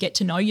opportunity to get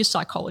to know your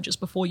psychologist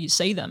before you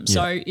see them.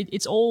 So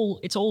it's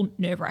all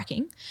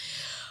nerve-wracking.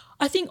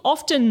 I think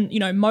often, you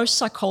know, most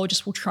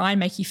psychologists will try and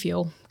make you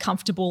feel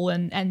comfortable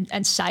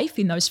and safe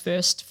in those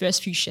first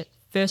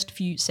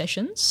few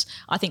sessions.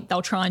 I think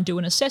they'll try and do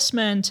an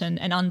assessment and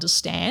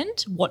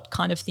understand what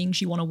kind of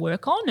things you want to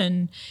work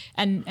on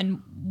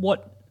and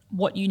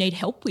what you need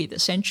help with,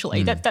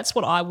 essentially. That's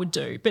what I would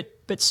do.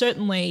 But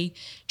certainly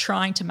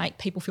trying to make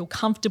people feel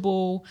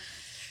comfortable,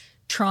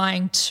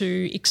 trying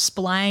to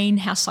explain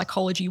how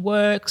psychology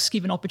works,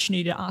 give an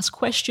opportunity to ask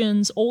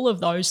questions, all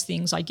of those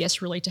things, I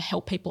guess, really to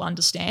help people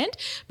understand.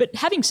 But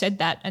having said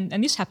that,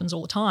 and this happens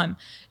all the time,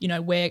 you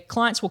know, where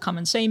clients will come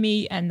and see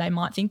me and they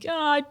might think,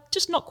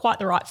 just not quite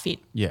the right fit,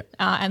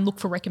 and look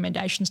for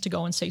recommendations to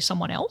go and see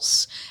someone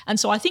else. And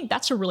so I think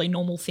that's a really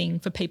normal thing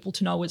for people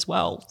to know as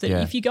well, that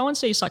if you go and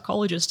see a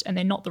psychologist and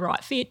they're not the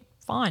right fit,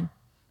 fine.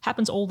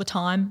 Happens all the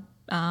time.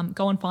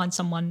 Go and find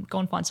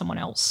someone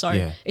else.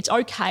 So it's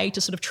okay to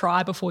sort of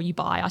try before you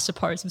buy, I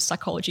suppose, with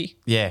psychology.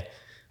 Yeah,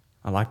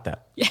 I like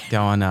that. Yeah.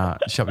 Go and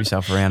shop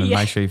yourself around and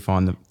make sure you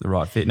find the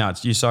right fit. No,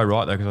 you're so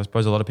right though, because I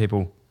suppose a lot of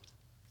people,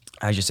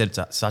 as you said,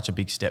 it's such a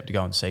big step to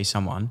go and see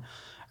someone.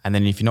 And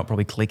then if you're not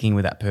probably clicking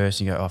with that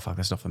person, you go, oh, fuck,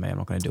 that's not for me. I'm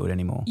not going to do it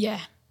anymore.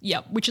 Yeah,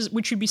 which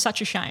would be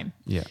such a shame.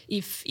 Yeah.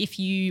 If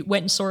you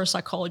went and saw a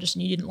psychologist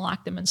and you didn't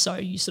like them and so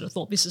you sort of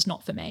thought, this is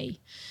not for me.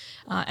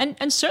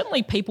 And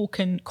certainly people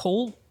can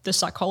call the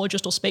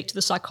psychologist or speak to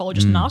the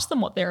psychologist and ask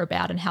them what they're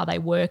about and how they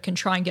work and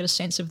try and get a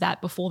sense of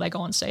that before they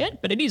go and see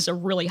it. But it is a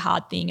really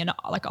hard thing. And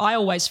like, I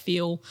always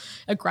feel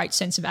a great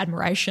sense of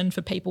admiration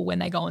for people when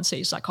they go and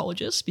see a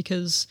psychologist,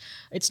 because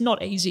it's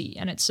not easy,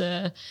 and it's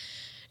a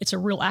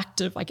real act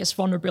of, I guess,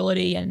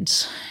 vulnerability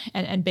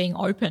and being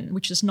open,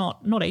 which is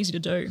not easy to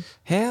do.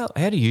 How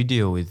do you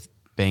deal with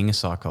being a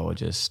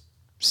psychologist,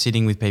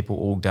 sitting with people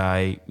all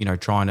day, you know,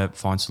 trying to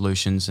find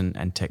solutions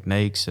and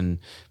techniques and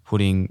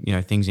putting, you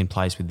know, things in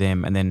place with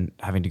them, and then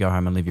having to go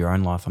home and live your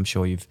own life? I'm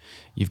sure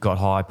you've got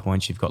high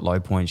points, you've got low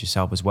points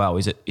yourself as well.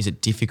 Is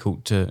it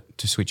difficult to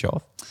switch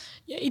off?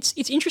 Yeah,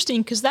 it's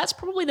interesting because that's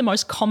probably the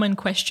most common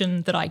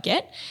question that I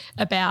get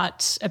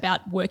about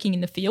working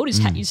in the field is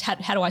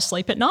how do I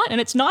sleep at night? And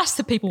it's nice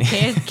that people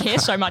care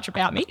so much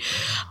about me.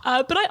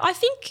 But I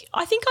think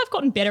I've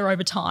gotten better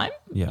over time,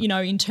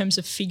 in terms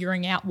of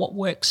figuring out what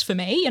works for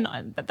me.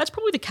 And that's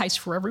probably the case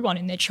for everyone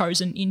in their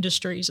chosen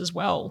industries as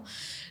well,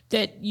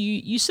 that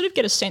you sort of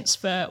get a sense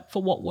for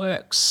what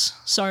works.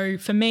 So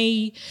for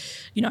me,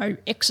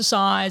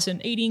 exercise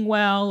and eating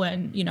well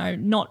and,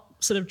 not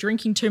sort of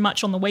drinking too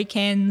much on the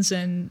weekends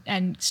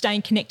and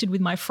staying connected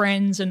with my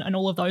friends and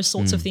all of those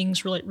sorts of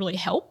things really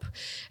help.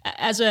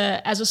 As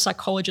a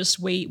psychologist,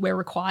 we're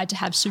required to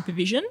have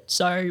supervision.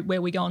 So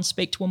where we go and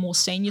speak to a more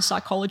senior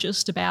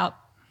psychologist about,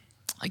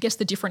 I guess,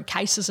 the different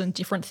cases and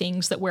different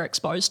things that we're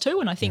exposed to.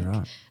 And I think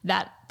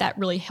that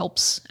really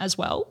helps as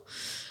well.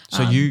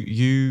 So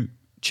you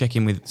check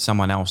in with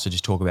someone else to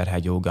just talk about how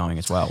you're going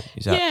as well.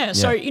 Is that,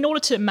 So in order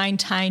to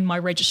maintain my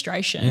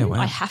registration,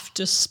 I have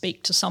to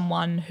speak to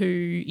someone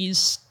who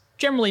is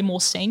generally more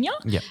senior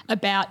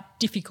about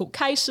difficult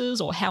cases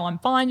or how I'm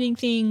finding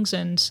things,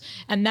 and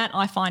that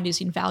I find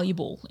is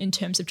invaluable in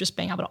terms of just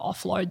being able to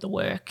offload the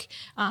work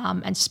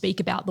and speak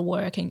about the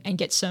work and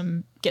get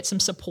some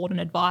support and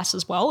advice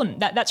as well,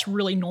 and that's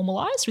really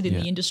normalised within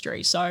the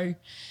industry. So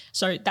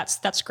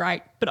that's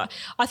great. But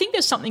I think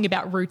there's something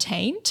about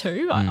routine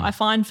too. I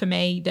find for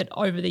me that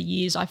over the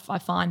years I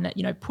find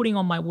that putting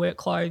on my work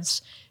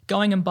clothes,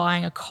 going and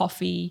buying a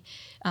coffee,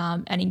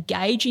 and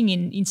engaging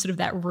in sort of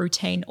that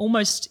routine,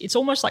 it's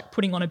almost like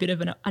putting on a bit of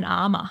an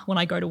armour when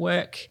I go to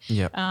work,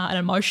 an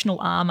emotional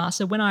armour.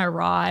 So when I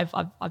arrive,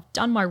 I've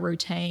done my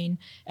routine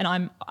and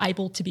I'm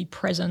able to be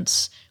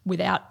present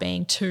without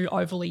being too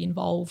overly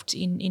involved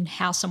in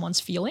how someone's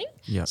feeling.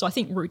 So I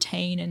think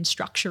routine and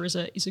structure is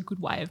a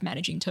good way of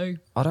managing too.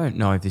 I don't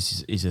know if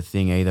this is a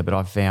thing either, but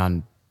I've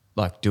found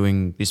like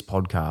doing this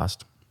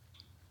podcast,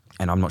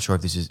 and I'm not sure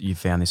if you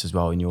found this as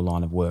well in your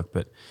line of work,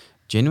 but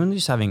genuinely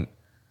just having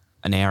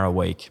an hour a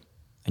week,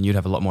 and you'd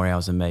have a lot more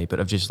hours than me, but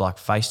of just like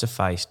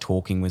face-to-face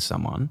talking with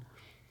someone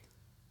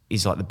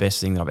is like the best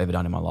thing that I've ever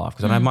done in my life,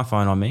 because I don't have my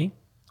phone on me.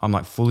 I'm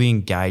like fully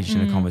engaged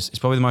in a conversation. It's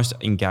probably the most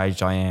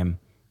engaged I am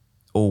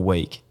all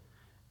week.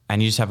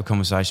 And you just have a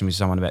conversation with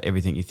someone about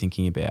everything you're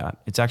thinking about.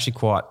 It's actually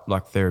quite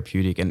like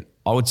therapeutic. And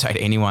I would say to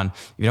anyone,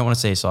 if you don't want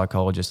to see a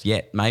psychologist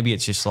yet, maybe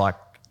it's just like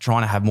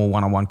trying to have more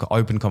one-on-one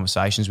open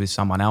conversations with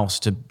someone else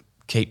to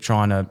keep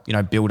trying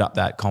to, build up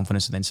that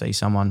confidence and then see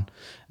someone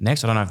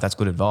next. I don't know if that's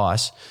good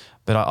advice,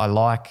 but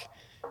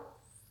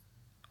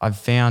I've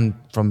found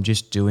from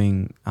just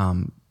doing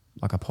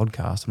like a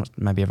podcast,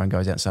 maybe everyone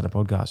goes out and start a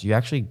podcast, you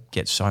actually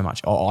get so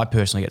much, I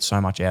personally get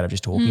so much out of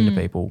just talking to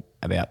people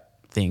about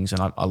things,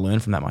 and I learn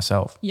from that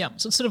myself. Yeah,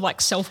 so it's sort of like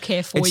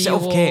self-care for you. It's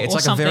self-care. It's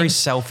like something. A very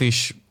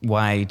selfish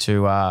way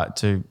to I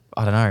don't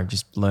know,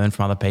 just learn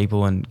from other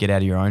people and get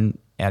out of your own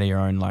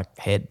like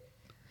head.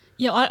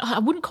 Yeah, I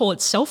wouldn't call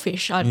it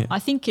selfish. I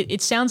think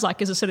it sounds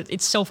like, as I said,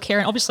 it's self-care,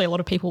 and obviously a lot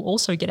of people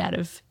also get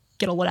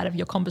a lot out of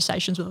your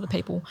conversations with other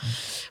people.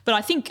 But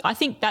I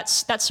think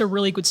that's a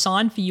really good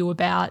sign for you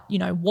about,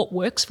 what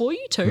works for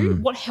you too,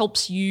 what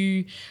helps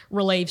you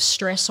relieve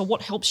stress, or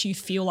what helps you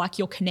feel like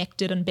you're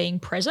connected and being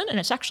present. And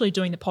it's actually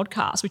doing the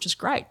podcast, which is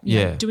great.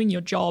 You know, doing your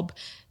job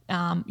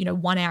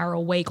 1 hour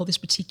a week, or this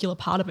particular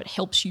part of it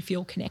helps you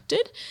feel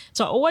connected.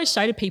 So I always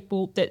say to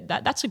people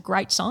that's a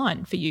great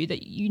sign for you, that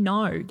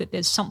that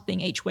there's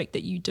something each week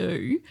that you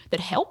do that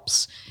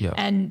helps.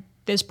 And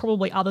there's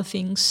probably other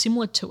things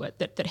similar to it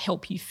that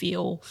help you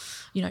feel,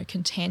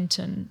 content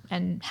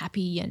and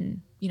happy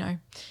and,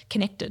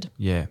 connected.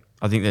 Yeah.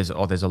 I think there's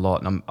a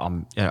lot. And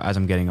I'm as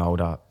I'm getting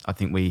older, I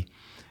think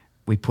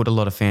we put a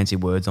lot of fancy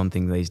words on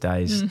things these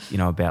days,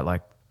 about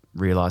like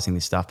realizing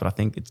this stuff, but I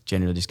think it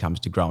generally just comes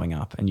to growing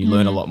up, and you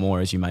learn a lot more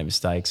as you make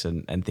mistakes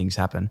and things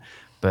happen.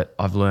 But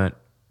I've learned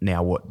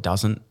now what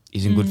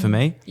isn't good for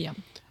me. Yeah.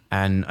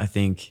 And I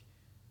think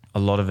a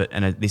lot of it,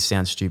 and this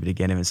sounds stupid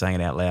again, even saying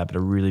it out loud, but a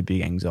really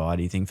big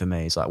anxiety thing for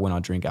me is like when I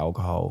drink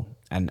alcohol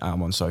and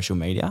I'm on social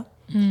media,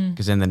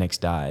 because then the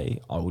next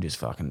day I will just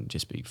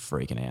be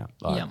freaking out.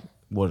 Like,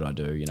 what did I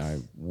do?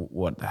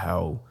 What the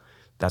hell?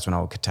 That's when I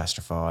will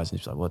catastrophize and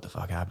just like, what the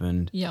fuck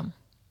happened? Yeah.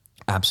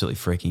 Absolutely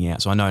freaking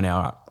out. So I know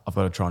now I've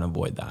got to try and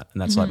avoid that.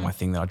 And that's like my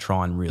thing that I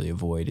try and really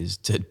avoid, is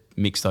to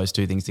mix those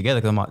two things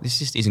together, because I'm like, this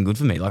just isn't good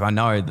for me. Like I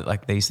know that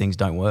like these things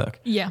don't work.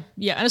 Yeah.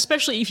 And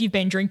especially if you've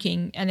been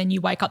drinking and then you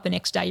wake up the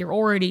next day, you're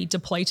already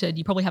depleted.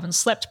 You probably haven't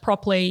slept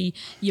properly.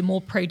 You're more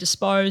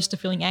predisposed to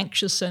feeling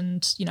anxious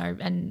and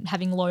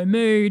having low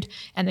mood.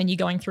 And then you're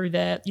going through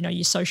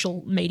your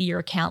social media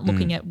account,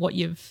 looking at what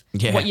you've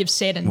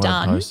said and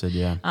done. Posted,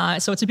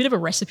 so it's a bit of a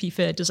recipe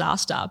for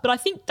disaster. But I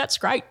think that's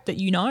great that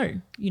you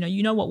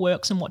know what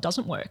works and what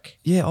doesn't work.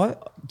 Yeah.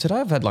 Today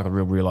I've had like a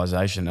real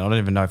realization, and I don't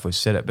even know if we've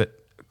said it, but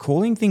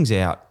calling things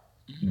out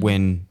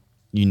when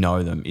you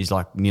know them is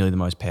like nearly the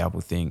most powerful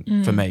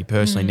thing for me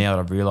personally. Now that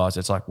I've realised,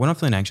 it's like when I'm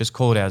feeling anxious,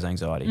 call it out as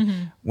anxiety.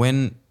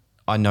 When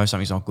I know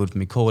something's not good for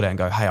me, call it out and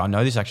go, hey, I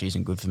know this actually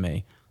isn't good for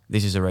me.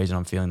 This is the reason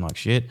I'm feeling like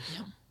shit.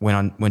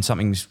 when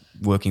something's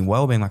working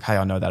well, being like, hey,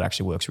 I know that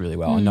actually works really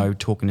well. I know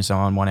talking to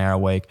someone 1 hour a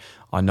week.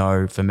 I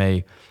know for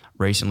me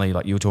recently,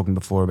 like you were talking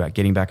before about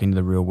getting back into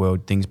the real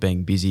world, things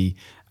being busy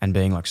and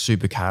being like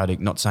super chaotic,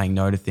 not saying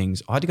no to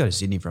things. I had to go to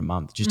Sydney for a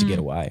month just to get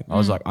away. I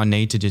was like, I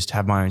need to just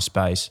have my own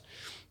space,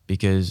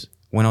 because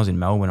when I was in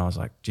Melbourne, I was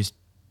like,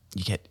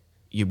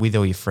 you're with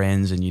all your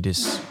friends and you're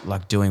just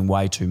like doing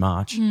way too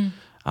much.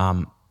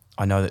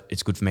 I know that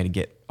it's good for me to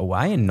get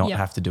away and not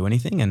have to do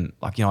anything. And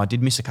like, I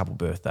did miss a couple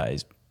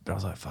birthdays, but I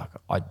was like,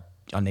 fuck,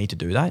 I need to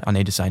do that. I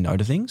need to say no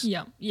to things.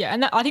 Yeah.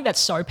 And I think that's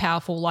so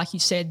powerful. Like you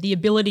said, the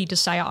ability to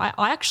say,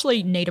 I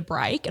actually need a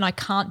break and I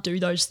can't do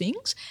those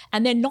things,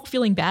 and then not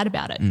feeling bad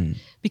about it.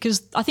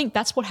 Because I think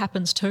that's what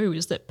happens too,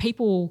 is that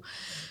people,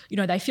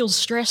 they feel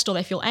stressed or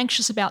they feel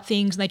anxious about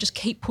things and they just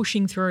keep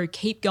pushing through,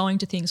 keep going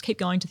to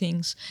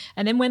things.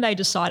 And then when they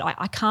decide,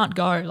 I can't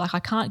go, like I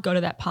can't go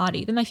to that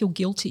party, then they feel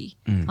guilty.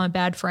 I'm a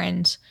bad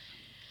friend.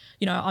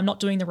 I'm not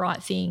doing the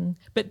right thing.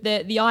 But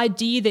the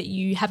idea that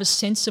you have a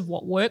sense of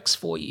what works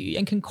for you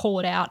and can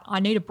call it out, I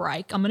need a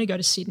break, I'm going to go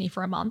to Sydney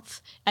for a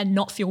month, and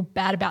not feel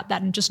bad about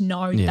that and just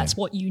know that's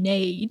what you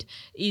need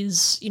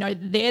is,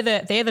 they're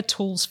the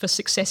tools for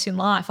success in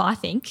life, I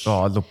think.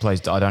 Oh, look,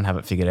 please, I don't have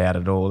it figured out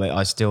at all.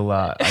 I still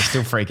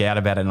freak out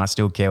about it and I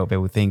still care what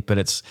people think.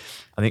 But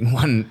I think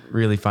one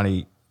really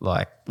funny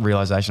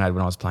realization I had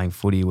when I was playing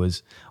footy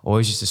was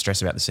always used to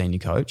stress about the senior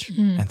coach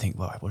and think,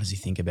 well, what does he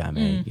think about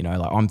me?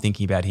 I'm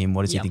thinking about him.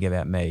 What does he think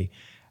about me?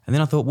 And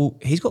then I thought, well,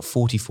 he's got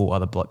 44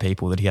 other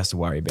people that he has to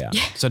worry about.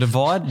 So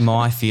divide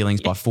my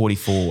feelings by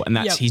 44, and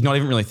that's he's not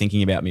even really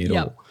thinking about me at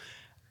all.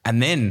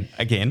 And then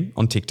again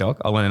on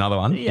TikTok, I learned another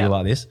one. You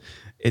like this?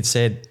 It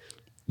said,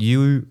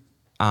 you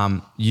are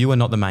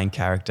not the main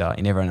character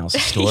in everyone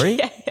else's story.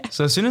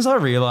 So as soon as I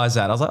realised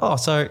that, I was like, oh,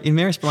 so in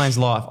Mary Spillane's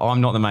life,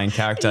 I'm not the main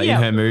character in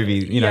her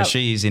movie.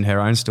 She is in her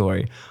own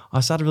story.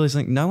 I started really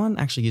thinking, no one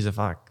actually gives a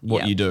fuck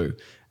what you do.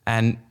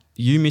 And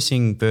you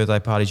missing birthday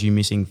parties, you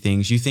missing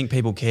things, you think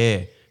people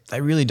care.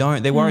 They really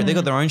don't. They're worried. They've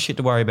got their own shit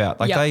to worry about.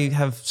 They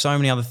have so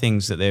many other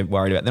things that they're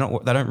worried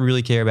about. They don't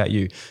really care about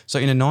you. So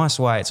in a nice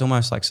way, it's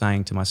almost like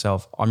saying to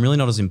myself, I'm really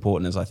not as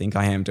important as I think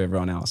I am to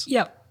everyone else.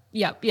 Yeah.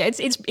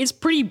 It's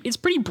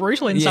pretty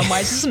brutal in some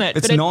ways, isn't it?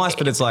 It's nice,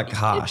 but it's like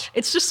harsh.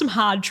 It's just some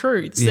hard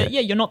truths that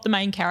you're not the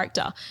main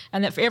character,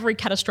 and that for every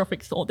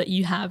catastrophic thought that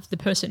you have, the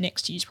person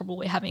next to you is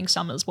probably having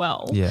some as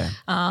well.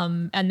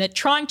 And that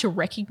trying to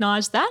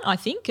recognise that, I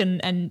think,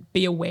 and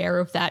be aware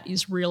of that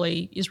is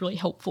really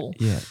helpful.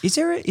 Yeah. Is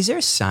there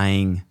a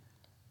saying?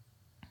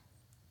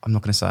 I'm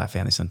not going to say I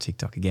found this on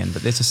TikTok again,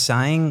 but there's a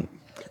saying.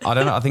 I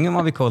don't know. I think it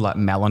might be called like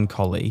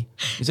melancholy.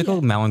 Is it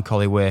called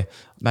melancholy, where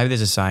maybe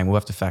there's a saying, we'll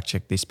have to fact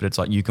check this, but it's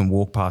like you can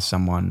walk past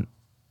someone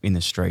in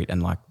the street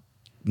and like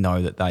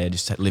know that they are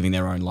just living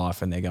their own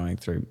life and they're going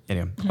through.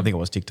 Anyway, I think it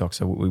was TikTok,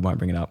 so we won't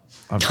bring it up.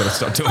 I've got to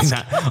stop doing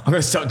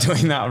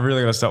that. I've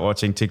really got to stop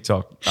watching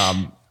TikTok.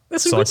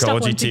 There's some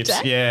psychology good stuff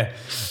on tips.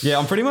 Yeah.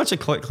 I'm pretty much a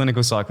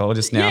clinical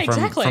psychologist now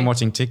from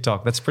watching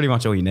TikTok. That's pretty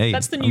much all you need.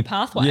 That's the new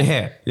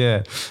pathway.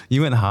 Yeah.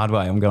 You went the hard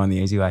way. I'm going the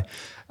easy way.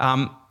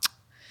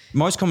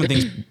 Most common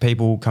things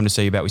people come to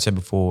see you about, we said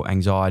before,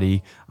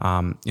 anxiety,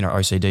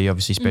 OCD,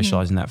 obviously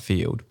specialise in that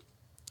field.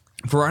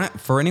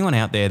 For anyone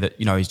out there that,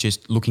 is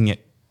just looking at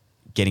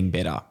getting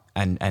better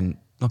and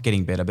not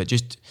getting better, but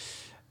just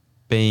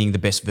being the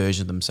best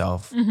version of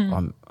themselves,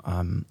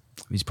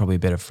 is probably a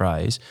better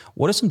phrase.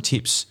 What are some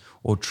tips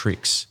or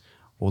tricks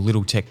or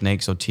little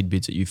techniques or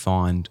tidbits that you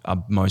find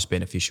are most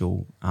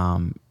beneficial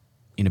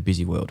in a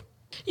busy world?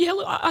 Yeah,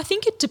 look, I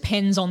think it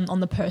depends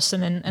on the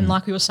person and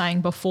like we were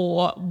saying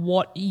before,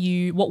 what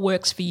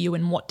works for you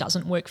and what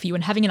doesn't work for you,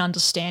 and having an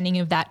understanding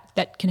of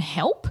that can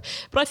help.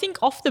 But I think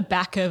off the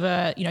back of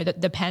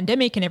the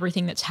pandemic and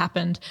everything that's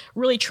happened,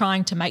 really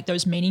trying to make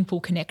those meaningful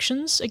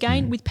connections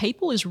again with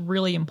people is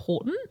really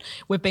important.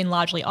 We've been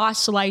largely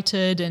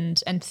isolated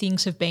and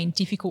things have been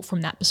difficult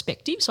from that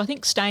perspective. So I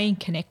think staying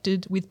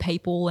connected with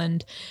people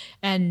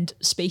and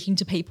speaking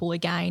to people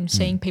again,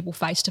 seeing people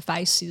face to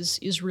face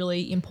is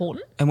really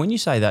important. And when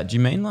you say that, do you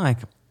mean like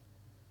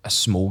a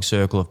small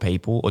circle of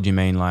people, or do you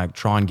mean like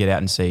try and get out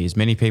and see as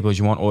many people as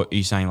you want, or are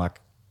you saying like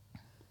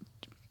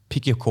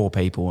pick your core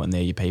people and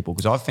they're your people?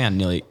 Because I've found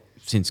nearly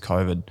since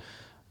COVID,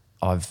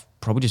 I've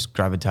probably just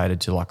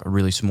gravitated to like a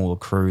really smaller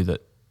crew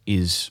that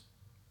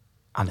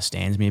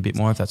understands me a bit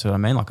more, if that's what I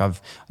mean. Like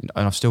I've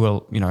still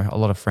got a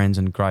lot of friends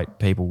and great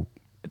people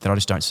that I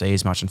just don't see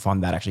as much, and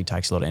find that actually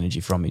takes a lot of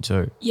energy from me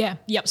too. Yeah.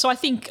 So I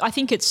think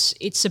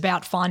it's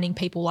about finding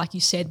people, like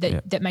you said,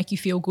 that make you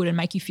feel good and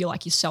make you feel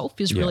like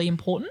yourself is really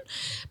important.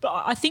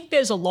 But I think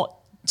there's a lot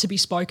to be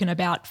spoken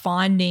about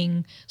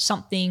finding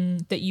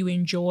something that you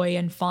enjoy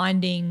and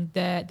finding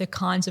the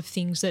kinds of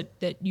things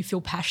that you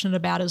feel passionate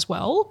about as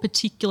well,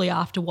 particularly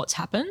after what's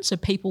happened. So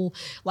people,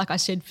 like I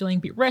said, feeling a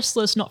bit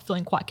restless, not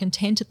feeling quite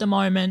content at the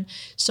moment.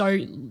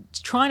 So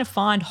trying to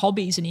find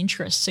hobbies and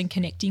interests and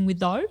connecting with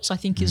those, I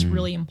think is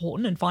really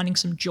important, and finding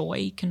some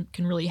joy can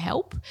really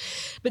help.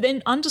 But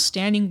then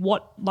understanding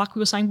what, like we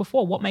were saying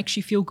before, what makes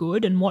you feel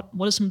good and what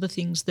are some of the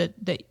things that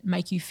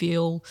make you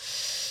feel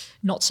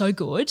not so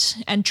good,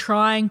 and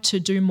trying to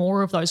do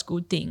more of those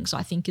good things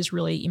I think is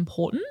really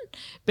important.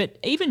 But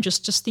even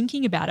just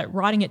thinking about it,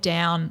 writing it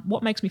down,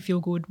 what makes me feel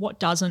good, what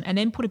doesn't, and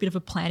then put a bit of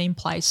a plan in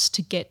place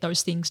to get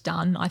those things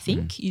done, I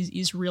think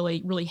is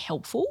really, really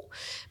helpful.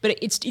 But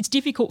it's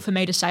difficult for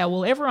me to say, oh,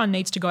 well, everyone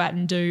needs to go out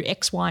and do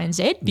X, Y, and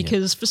Z,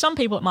 because for some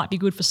people it might be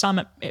good, for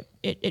some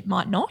it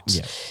might not.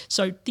 Yeah.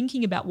 So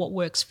thinking about what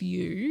works for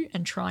you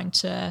and trying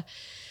to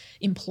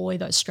employ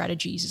those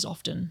strategies is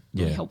often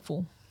really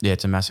helpful. Yeah,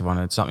 it's a massive one.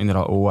 It's something that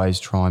I always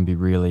try and be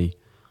really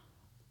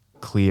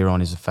clear on,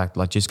 is the fact,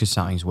 like, just because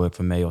something's worked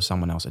for me or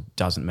someone else, it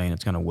doesn't mean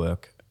it's going to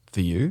work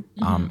for you,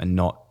 and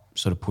not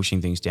sort of pushing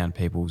things down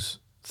people's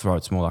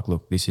throats. More like,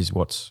 look, this is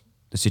what's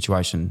the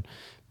situation,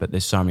 but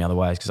there's so many other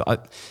ways. Because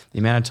the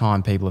amount of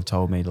time people have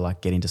told me to like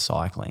get into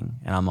cycling,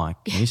 and I'm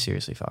like, can you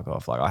seriously fuck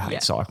off? Like, I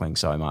hate cycling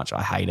so much.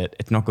 I hate it.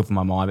 It's not good for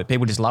my mind, but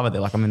people just love it.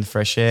 They're like, I'm in the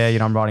fresh air,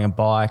 I'm riding a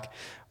bike.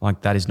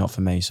 Like, that is not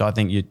for me. So I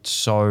think you're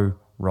so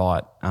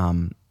right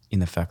in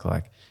the fact,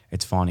 like,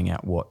 it's finding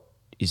out what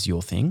is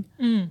your thing.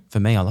 For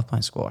me, I love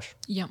playing squash.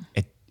 Yeah.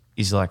 It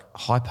is like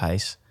high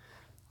pace,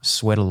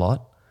 sweat a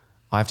lot.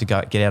 I have to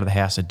get out of the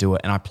house to do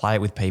it, and I play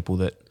it with people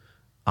that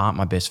aren't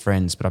my best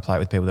friends, but I play it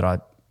with people that I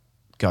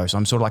go. So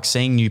I'm sort of like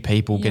seeing new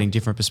people, getting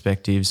different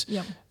perspectives.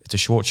 Yep. It's a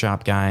short,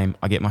 sharp game.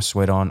 I get my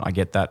sweat on. I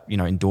get that,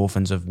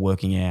 endorphins of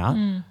working out,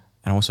 and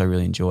I also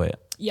really enjoy it.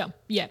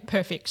 Yeah,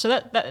 perfect.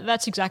 So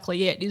that's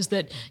exactly it. Is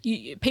that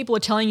people are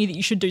telling you that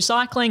you should do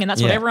cycling, and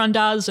that's what everyone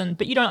does,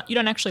 but you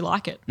don't actually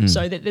like it.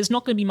 So there's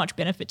not going to be much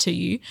benefit to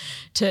you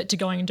to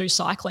going and do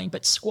cycling,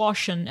 but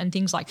squash and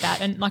things like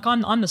that. And like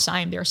I'm the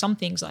same. There are some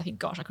things that I think,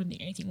 gosh, I couldn't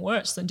think anything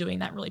worse than doing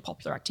that really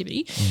popular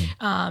activity.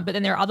 But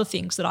then there are other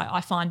things that I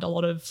find a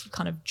lot of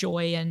kind of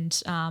joy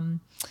and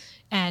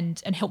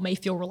help me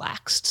feel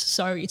relaxed.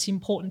 So it's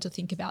important to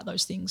think about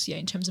those things,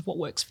 in terms of what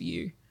works for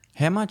you.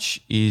 How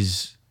much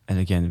is, and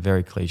again,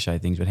 very cliche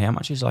things, but how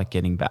much is like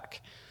getting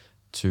back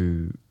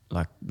to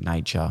like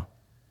nature,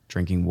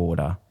 drinking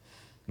water,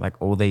 like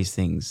all these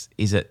things?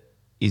 Is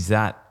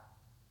that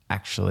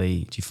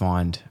actually, do you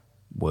find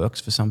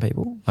works for some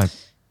people? Like,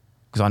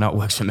 because I know it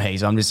works for me.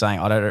 So I'm just saying,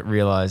 I don't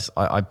realise,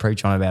 I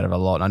preach on about it a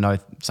lot. I know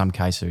some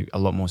cases are a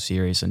lot more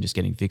serious than just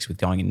getting fixed with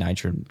going in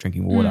nature and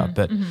drinking water.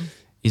 But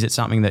is it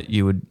something that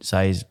you would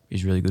say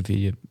is really good for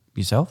you?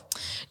 Yourself?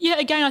 Yeah,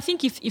 again, I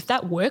think if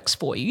that works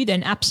for you,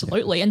 then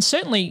absolutely. Yeah. And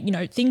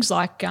certainly, things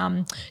like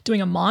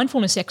doing a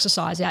mindfulness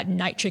exercise out in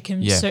nature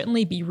can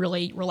certainly be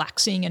really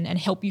relaxing and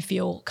help you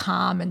feel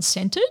calm and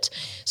centered.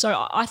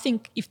 So I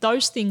think if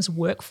those things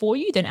work for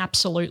you, then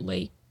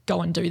absolutely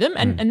go and do them.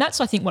 And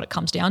that's, I think, what it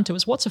comes down to,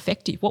 is what's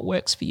effective, what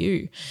works for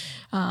you.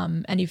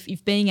 And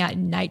if being out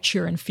in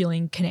nature and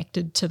feeling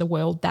connected to the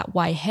world that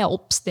way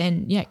helps,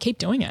 then keep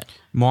doing it.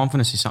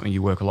 Mindfulness is something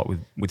you work a lot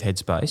with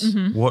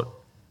Headspace. What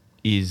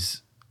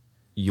is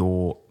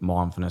your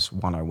mindfulness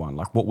 101?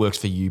 Like, what works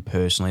for you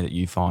personally that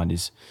you find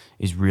is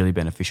really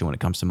beneficial when it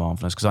comes to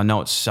mindfulness? Because I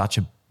know it's such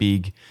a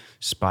big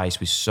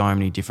space with so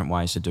many different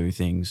ways to do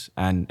things.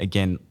 And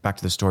again, back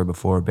to the story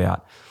before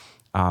about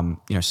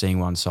seeing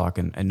one psych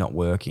and not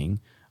working.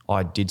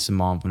 I did some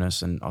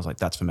mindfulness and I was like,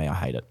 that's for me. I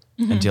hate it.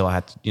 Until I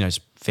had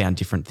found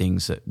different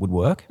things that would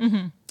work.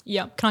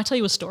 Yeah. Can I tell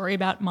you a story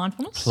about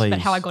mindfulness? Please.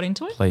 About how I got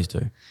into it? Please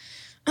do.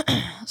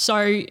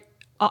 So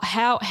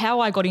how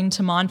I got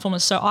into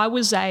mindfulness. So I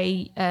was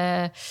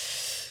a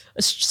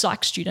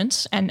psych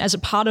student, and as a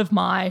part of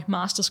my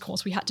master's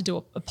course, we had to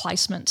do a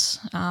placement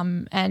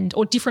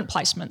or different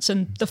placements.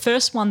 And the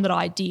first one that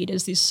I did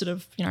as this sort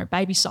of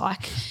baby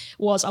psych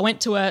was I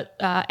went to a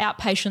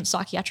outpatient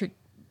psychiatric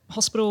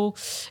hospital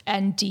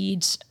and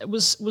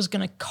was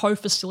going to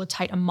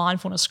co-facilitate a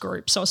mindfulness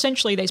group. So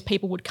essentially these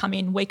people would come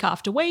in week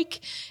after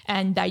week,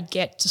 and they'd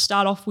get to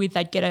start off with,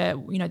 they'd get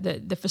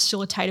the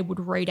facilitator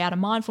would read out a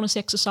mindfulness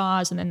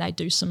exercise, and then they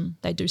do some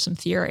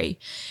theory.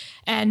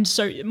 And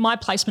so my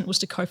placement was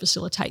to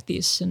co-facilitate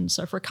this. And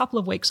so for a couple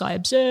of weeks I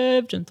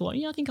observed and thought,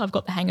 I think I've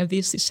got the hang of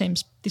this. This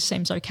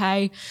seems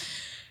okay.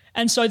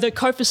 And so the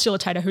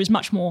co-facilitator, who's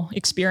much more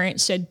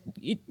experienced, said,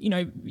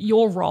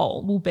 your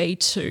role will be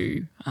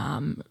to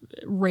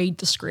read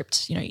the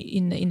script,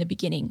 in the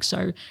beginning.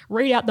 So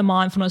read out the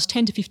mindfulness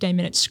 10 to 15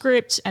 minute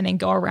script, and then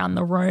go around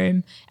the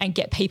room and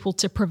get people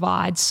to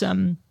provide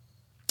some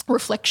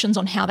reflections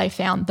on how they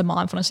found the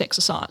mindfulness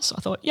exercise. So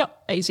I thought,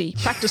 yep, easy.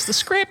 Practice the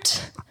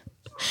script.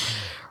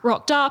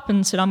 Rocked up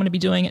and said, I'm going to be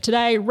doing it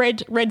today.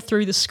 Read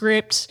through the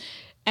script,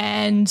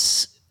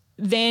 and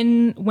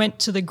then went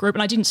to the group,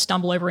 and I didn't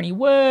stumble over any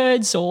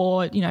words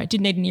or,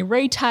 didn't need any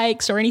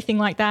retakes or anything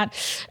like that.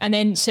 And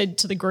then said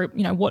to the group,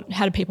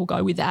 how did people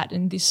go with that?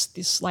 And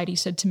this lady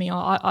said to me,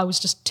 I was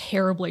just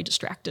terribly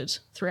distracted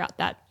throughout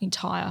that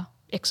entire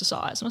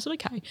exercise. And I said,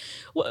 okay,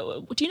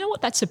 do you know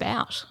what that's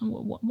about?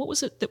 What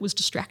was it that was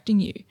distracting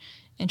you?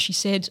 And she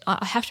said,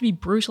 I have to be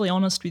brutally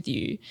honest with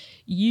you.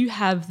 You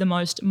have the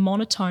most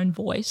monotone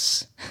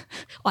voice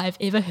I have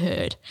ever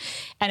heard,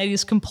 and it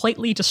is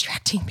completely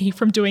distracting me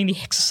from doing the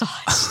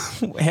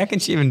exercise. How can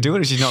she even do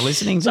it if she's not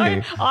listening to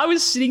you? I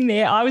was sitting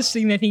there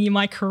thinking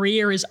my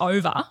career is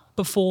over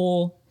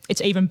before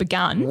it's even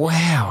begun.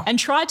 Wow. And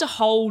tried to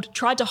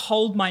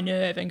hold my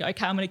nerve and go,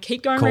 okay, I'm going to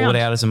keep going around. Call it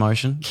out as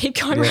emotion. Keep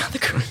going around the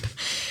group.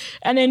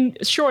 And then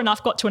sure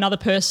enough, got to another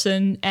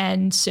person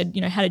and said,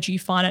 how did you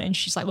find it? And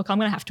she's like, look, I'm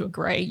going to have to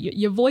agree.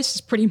 Your voice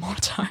is pretty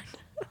monotone.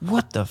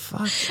 What the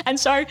fuck? And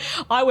so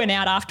I went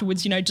out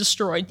afterwards,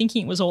 destroyed,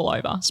 thinking it was all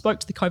over. Spoke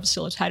to the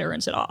co-facilitator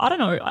and said, I don't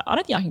know. I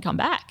don't think I can come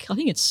back. I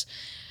think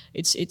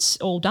it's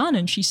all done.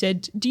 And she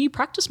said, do you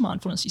practice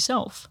mindfulness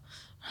yourself?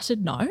 I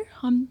said, no,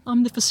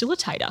 I'm the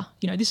facilitator.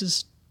 This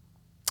is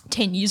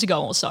 10 years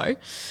ago or so.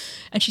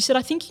 And she said,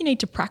 I think you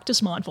need to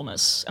practice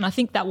mindfulness. And I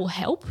think that will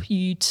help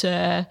you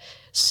to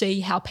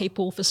see how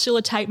people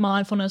facilitate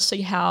mindfulness,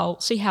 see how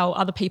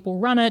other people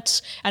run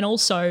it, and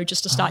also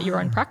just to start your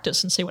own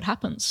practice and see what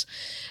happens.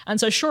 And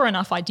so sure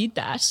enough, I did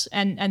that.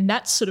 And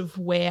that's sort of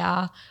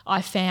where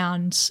I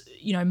found,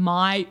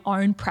 my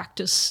own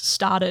practice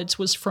started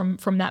was from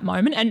that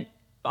moment. And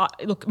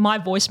look, my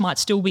voice might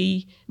still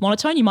be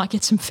monotone. You might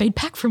get some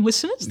feedback from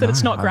listeners that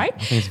it's not great. I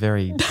think it's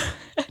very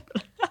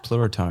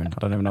pluritone. I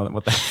don't even know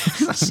what that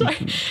is. So,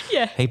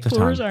 yeah.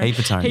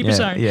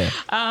 Heapatone. Yeah.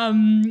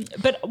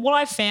 But what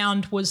I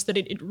found was that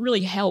it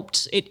really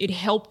helped. It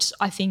helped,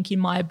 I think, in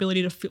my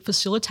ability to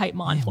facilitate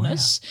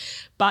mindfulness. Yeah,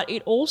 wow. But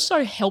it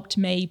also helped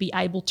me be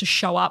able to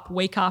show up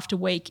week after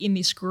week in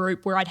this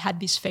group where I'd had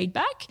this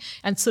feedback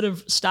and sort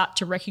of start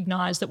to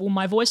recognise that, well,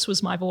 my voice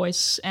was my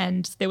voice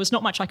and there was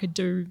not much I could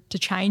do to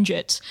change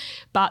it,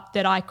 but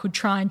that I could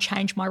try and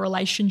change my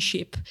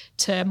relationship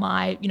to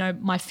my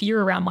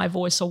fear around my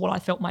voice or what I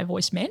felt my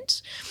voice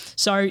meant.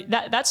 So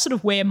that's sort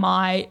of where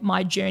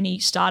my journey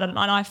started. And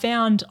I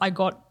found I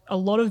got a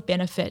lot of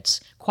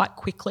benefits quite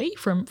quickly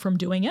from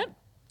doing it.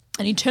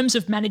 And in terms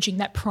of managing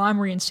that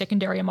primary and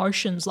secondary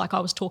emotions, like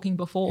I was talking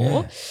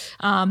before,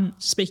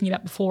 speaking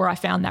about before, I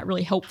found that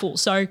really helpful.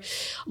 So,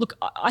 look,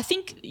 I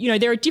think,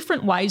 there are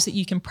different ways that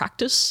you can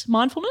practice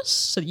mindfulness.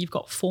 So that you've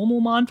got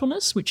formal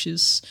mindfulness, which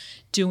is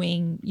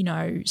doing,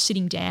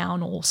 sitting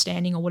down or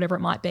standing or whatever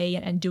it might be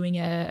and doing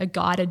a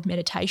guided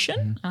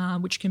meditation,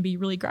 which can be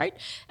really great.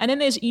 And then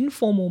there's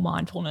informal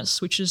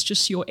mindfulness, which is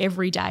just your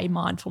everyday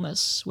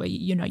mindfulness where,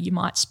 you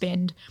might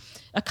spend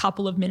a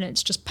couple of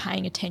minutes just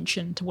paying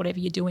attention to whatever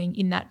you're doing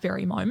in that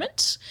very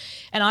moment.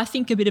 And I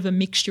think a bit of a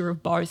mixture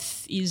of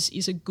both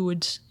is a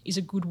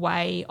good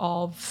way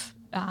of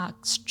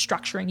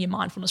structuring your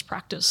mindfulness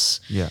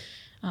practice. Yeah.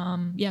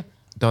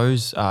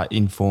 Those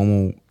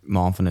Informal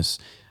mindfulness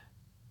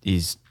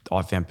is,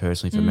 I found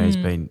personally for me, has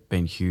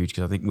been huge,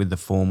 because I think with the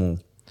formal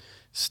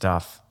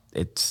stuff,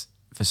 it's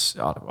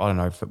I don't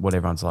know what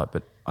everyone's like,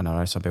 but I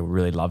know some people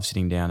really love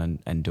sitting down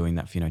and doing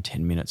that for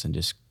 10 minutes and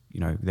just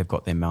they've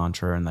got their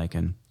mantra and they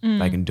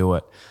can do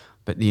it.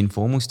 But the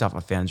informal stuff I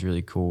found is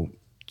really cool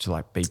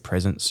to be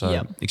present.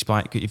 So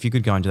explain, if you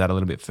could go into that a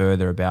little bit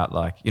further about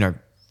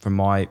from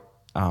my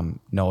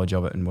knowledge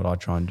of it, and what I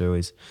try and do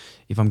is,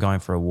 if I'm going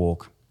for a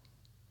walk,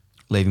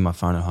 leaving my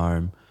phone at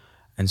home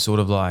and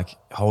sort of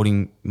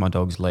holding my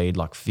dog's lead,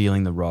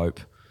 feeling the rope,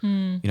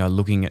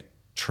 looking at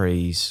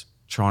trees,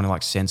 trying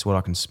to sense what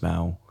I can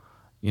smell,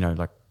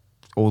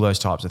 all those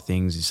types of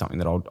things is something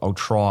that I'll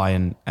try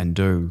and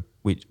do.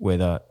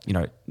 Whether,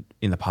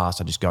 in the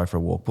past I just go for a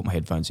walk, put my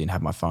headphones in,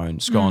 have my phone,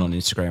 scrolling on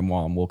Instagram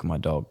while I'm walking my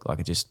dog.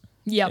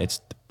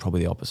 It's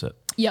probably the opposite.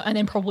 Yeah, and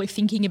then probably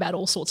thinking about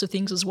all sorts of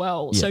things as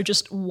well. Yeah. So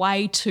just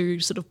way too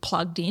sort of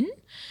plugged in,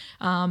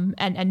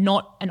 and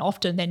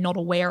often they're not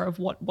aware of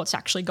what's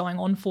actually going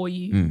on for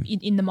you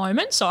in the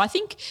moment. So I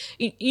think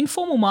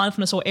informal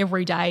mindfulness or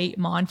everyday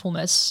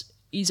mindfulness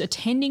is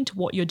attending to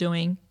what you're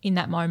doing in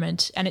that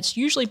moment. And it's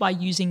usually by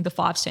using the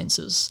 5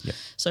 senses. Yep.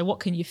 So what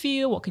can you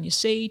feel? What can you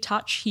see,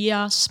 touch,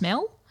 hear,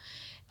 smell?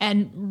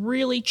 And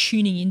really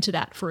tuning into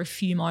that for a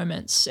few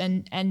moments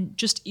and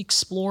just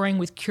exploring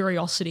with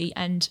curiosity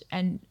and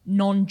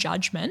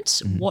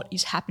non-judgment what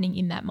is happening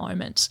in that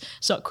moment.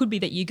 So it could be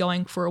that you're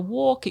going for a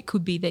walk. It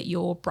could be that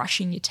you're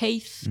brushing your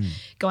teeth,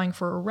 going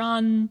for a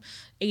run,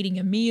 eating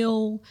a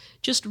meal,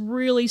 just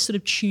really sort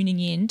of tuning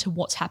in to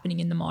what's happening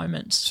in the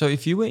moment. So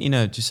if you were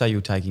just say you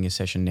were taking a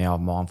session now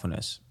of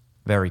mindfulness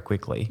very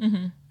quickly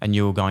and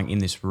you were going in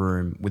this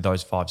room with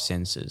those 5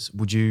 senses,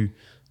 would you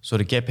sort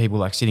of get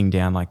people sitting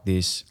down like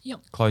this,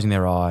 closing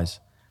their eyes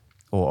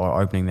or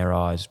opening their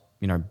eyes,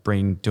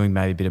 doing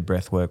maybe a bit of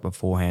breath work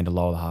beforehand to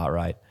lower the heart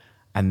rate,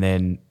 and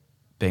then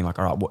being all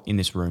right, in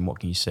this room, what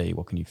can you see?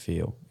 What can you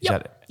feel?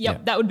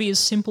 That would be as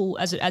simple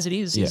as it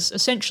is. Yeah. Is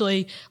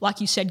essentially, like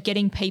you said,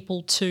 getting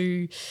people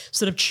to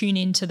sort of tune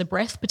into the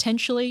breath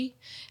potentially,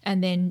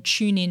 and then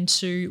tune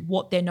into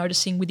what they're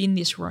noticing within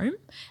this room,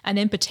 and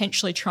then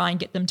potentially try and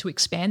get them to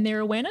expand their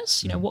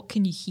awareness. What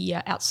can you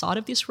hear outside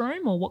of this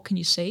room, or what can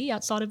you see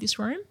outside of this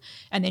room,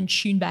 and then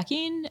tune back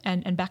in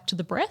and back to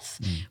the breath.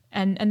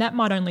 And that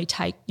might only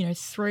take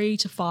 3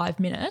 to 5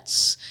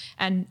 minutes,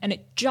 and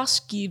it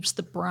just gives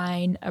the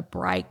brain a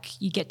break.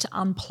 You get to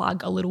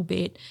unplug a little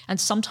bit, and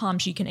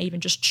sometimes you can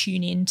even just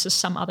tune in to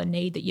some other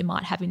need that you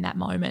might have in that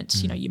moment.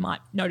 You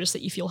might notice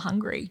that you feel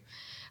hungry.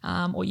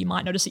 or you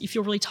might notice that you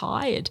feel really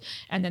tired,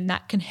 and then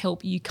that can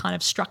help you kind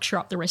of structure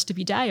up the rest of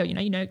your day, or you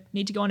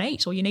need to go and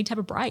eat, or you need to have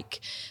a break.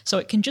 So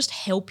it can just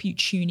help you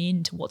tune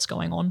in to what's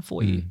going on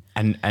for you.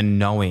 And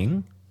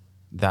knowing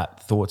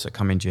that thoughts that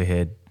come into your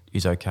head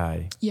is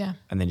okay. Yeah.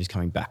 And then just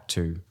coming back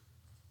to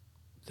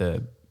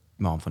the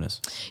mindfulness.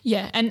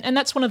 Yeah, and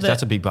that's one of the...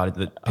 That's a big part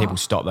that people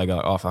stop. They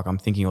go, oh, fuck, I'm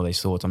thinking all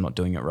these thoughts. I'm not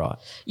doing it right.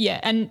 Yeah,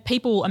 and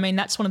people, I mean,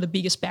 that's one of the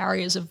biggest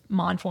barriers of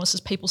mindfulness is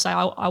people say,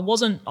 I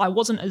wasn't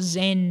a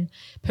Zen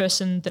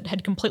person that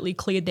had completely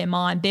cleared their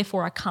mind,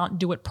 therefore I can't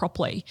do it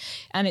properly.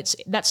 And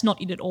that's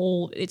not it at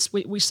all.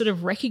 We sort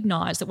of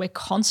recognise that we're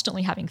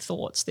constantly having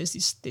thoughts. There's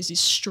this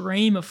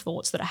stream of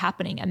thoughts that are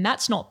happening, and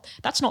that's not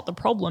the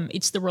problem.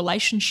 It's the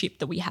relationship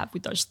that we have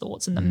with those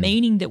thoughts and the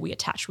meaning that we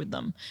attach with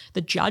them,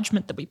 the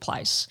judgment that we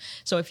place.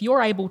 So if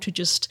you're able to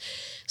just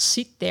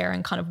sit there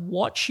and kind of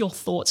watch your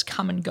thoughts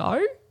come and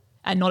go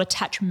and not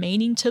attach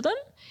meaning to them,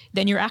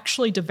 then you're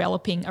actually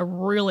developing a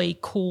really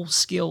cool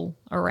skill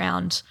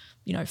around,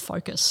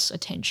 focus,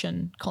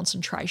 attention,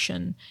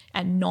 concentration,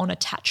 and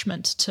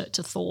non-attachment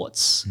to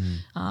thoughts,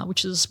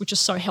 which is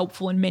so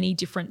helpful in many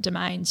different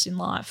domains in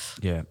life.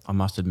 Yeah, I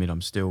must admit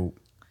I'm still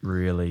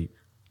really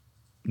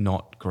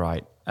not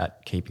great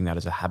at keeping that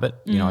as a habit.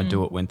 I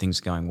do it when things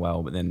are going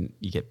well, but then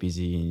you get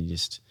busy and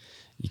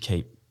you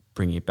keep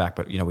bringing it back.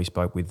 But, we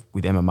spoke with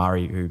Emma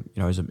Murray, who,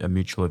 is a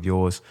mutual of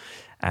yours,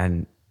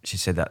 and she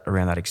said that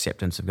around that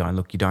acceptance of going,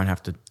 look, you don't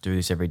have to do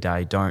this every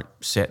day. Don't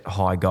set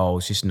high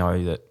goals. Just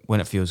know that when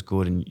it feels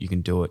good and you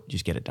can do it,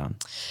 just get it done.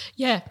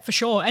 Yeah, for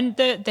sure. And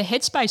the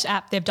Headspace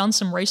app, they've done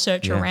some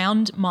research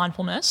around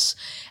mindfulness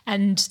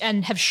and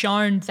have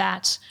shown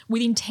that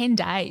within 10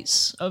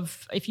 days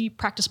if you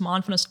practice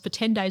mindfulness for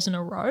 10 days in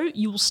a row,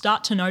 you will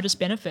start to notice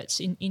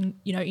benefits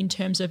in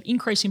terms of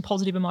increase in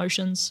positive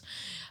emotions,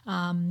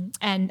 and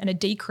a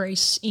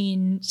decrease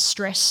in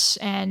stress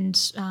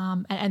and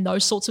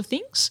those sorts of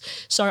things.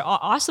 So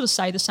I sort of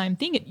say the same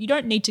thing. You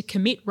don't need to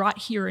commit right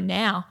here and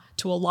now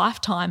to a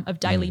lifetime of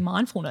daily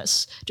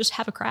mindfulness. Just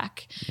have a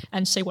crack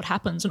and see what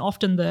happens. And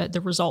often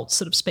the results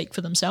sort of speak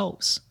for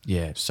themselves.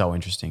 Yeah, so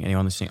interesting.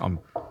 Anyone listening, I'm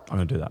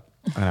going to do that.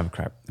 I'm going to have a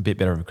crack, a bit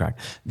better of a crack.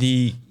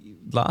 The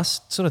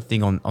last sort of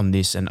thing on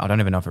this, and I don't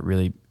even know if it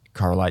really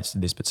correlates to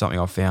this, but something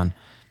I've found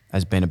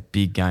has been a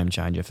big game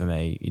changer for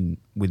me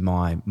with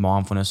my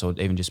mindfulness or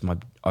even just my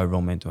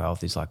overall mental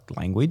health is like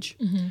language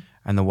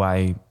and the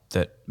way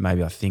that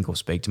maybe I think or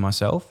speak to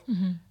myself.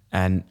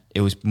 And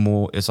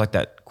it's like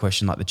that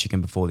question, like the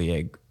chicken before the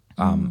egg.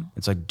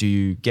 It's like, do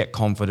you get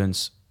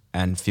confidence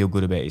and feel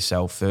good about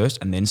yourself first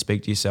and then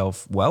speak to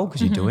yourself well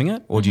because you're doing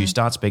it? Or do you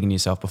start speaking to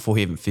yourself before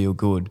you even feel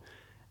good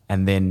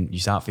and then you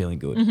start feeling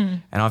good?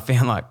 And I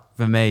found like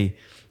for me,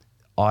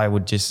 I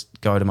would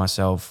just go to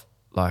myself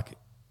like,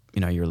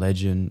 you're a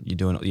legend, you're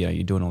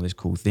doing all these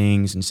cool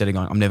things. Instead of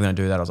going, I'm never going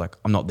to do that, I was like,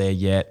 I'm not there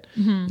yet.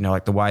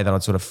 Like the way that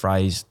I'd sort of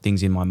phrase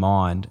things in my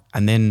mind.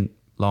 And then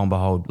lo and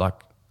behold, like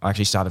I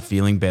actually started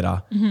feeling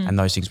better and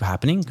those things were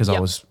happening because I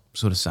was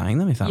sort of saying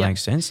them, if that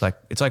makes sense. Like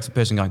it's like the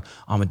person going,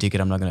 I'm a dickhead,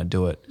 I'm not going to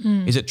do it.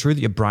 Is it true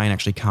that your brain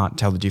actually can't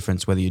tell the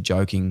difference whether you're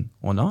joking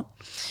or not?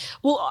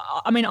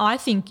 Well, I mean, I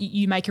think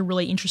you make a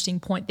really interesting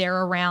point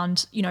there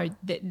around,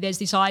 there's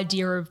this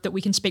idea of that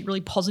we can speak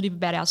really positive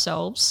about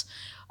ourselves.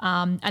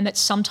 And that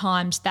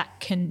sometimes that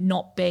can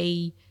not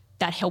be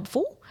that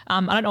helpful. I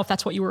don't know if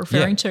that's what you were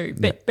referring to,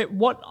 but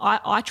what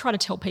I try to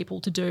tell people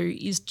to do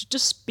is to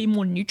just be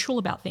more neutral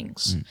about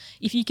things.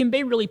 If you can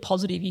be really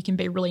positive, you can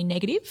be really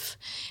negative.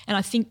 And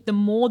I think the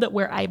more that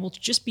we're able to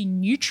just be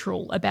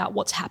neutral about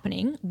what's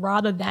happening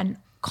rather than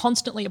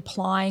constantly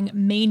applying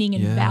meaning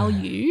and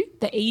value,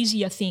 the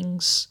easier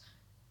things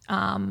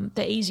can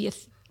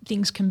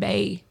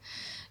be.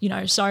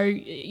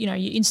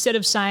 Instead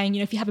of saying,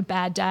 if you have a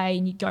bad day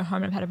and you go home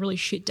and I've had a really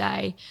shit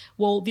day,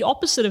 well, the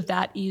opposite of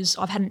that is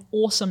I've had an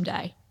awesome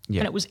day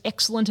and it was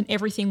excellent and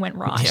everything went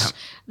right. Yeah.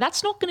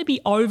 That's not going to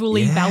be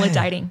overly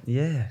validating.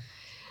 Yeah.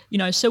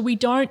 So we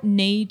don't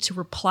need to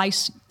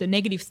replace the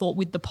negative thought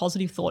with the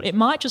positive thought. It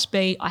might just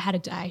be, I had a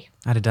day.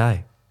 I had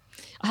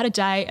a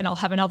day and I'll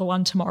have another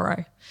one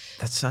tomorrow.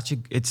 That's a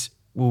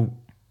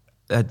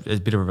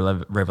bit of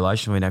a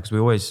revelation for me now because we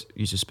always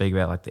used to speak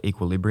about like the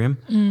equilibrium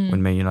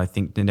when I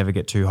think they never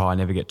get too high,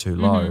 never get too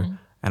low.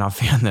 And I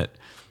found that,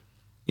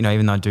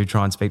 even though I do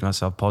try and speak to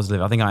myself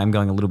positive, I think I am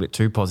going a little bit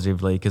too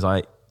positively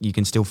because you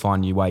can still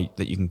find your way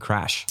that you can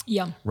crash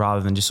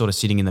rather than just sort of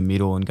sitting in the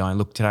middle and going,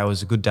 look, today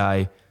was a good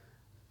day,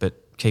 but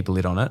keep a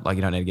lid on it. Like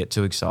you don't need to get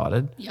too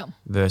excited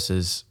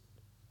versus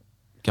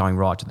going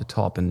right to the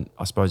top. And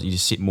I suppose you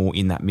just sit more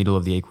in that middle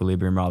of the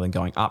equilibrium rather than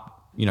going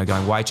up,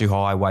 going way too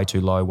high, way too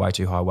low, way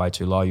too high, way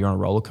too low. You're on a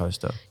roller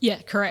coaster.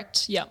 Yeah,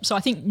 correct. Yeah. So I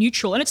think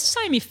neutral. And it's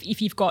the same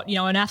if you've got,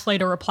 an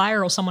athlete or a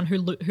player or someone who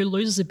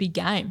loses a big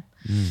game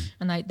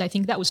and they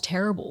think that was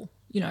terrible,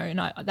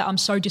 and I'm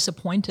so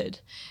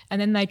disappointed.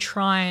 And then they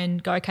try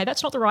and go, okay,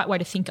 that's not the right way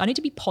to think. I need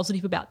to be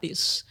positive about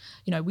this.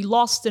 We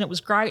lost and it was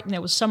great and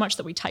there was so much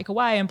that we take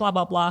away and blah,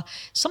 blah, blah.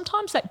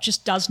 Sometimes that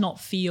just does not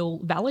feel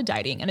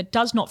validating and it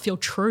does not feel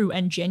true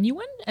and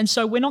genuine. And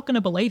so we're not going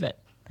to believe it.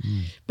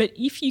 But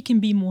if you can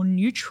be more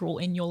neutral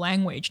in your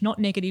language, not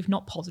negative,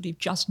 not positive,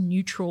 just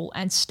neutral,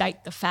 and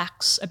state the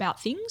facts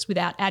about things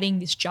without adding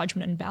this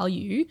judgment and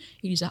value,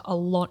 it is a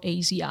lot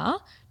easier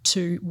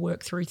to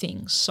work through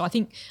things. So I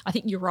think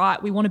you're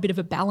right. We want a bit of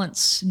a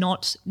balance,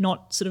 not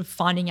sort of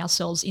finding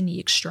ourselves in the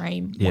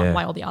extreme one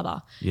way or the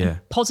other. Yeah.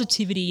 And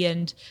positivity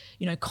and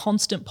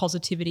constant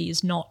positivity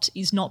is not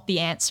the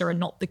answer and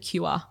not the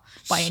cure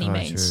by any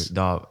means. True.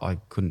 No, I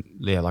couldn't.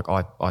 Yeah, like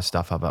I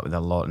stuff up with that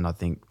a lot, and I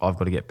think I've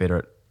got to get better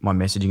at my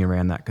messaging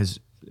around that, because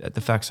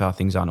the facts are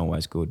things aren't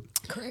always good.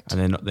 Correct.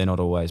 And they're not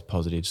always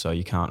positive, so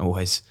you can't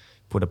always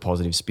put a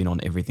positive spin on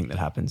everything that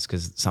happens,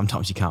 because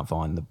sometimes you can't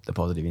find the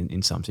positive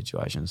in some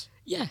situations.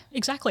 Yeah,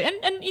 exactly.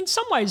 And in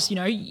some ways,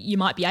 you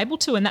might be able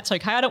to, and that's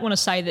okay. I don't want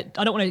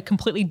to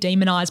completely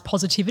demonize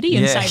positivity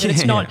and say that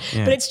it's not,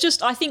 but it's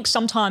just, I think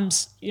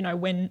sometimes,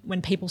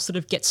 when people sort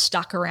of get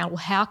stuck around, well,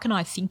 how can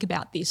I think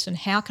about this and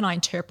how can I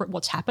interpret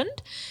what's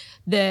happened?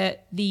 The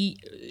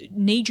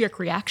knee-jerk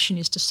reaction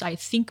is to say,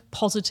 think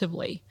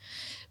positively.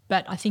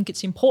 But I think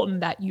it's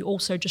important that you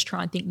also just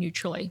try and think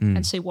neutrally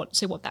and see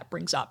what that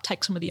brings up.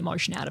 Take some of the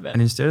emotion out of it.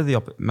 And instead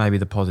of maybe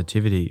the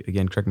positivity,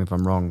 again, correct me if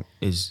I'm wrong,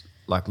 is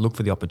like look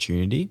for the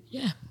opportunity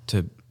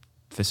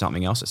for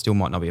something else. It still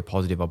might not be a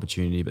positive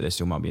opportunity, but there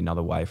still might be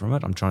another way from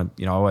it. I'm trying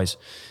to, always,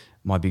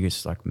 my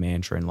biggest like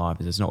mantra in life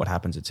is it's not what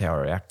happens, it's how I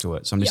react to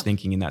it. So I'm just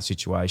thinking in that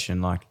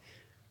situation, like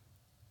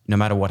no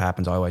matter what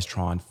happens, I always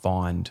try and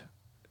find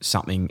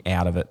something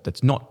out of it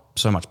that's not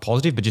so much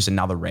positive, but just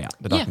another route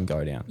that I can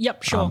go down.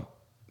 Yep, sure.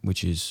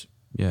 Which is,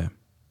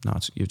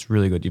 it's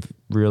really good. You've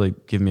really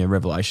given me a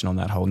revelation on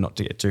that whole not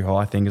to get too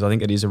high thing, because I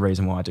think it is a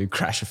reason why I do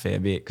crash a fair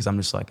bit, because I'm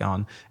just like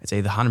it's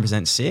either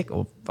 100% sick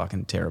or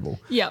fucking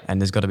terrible. Yeah.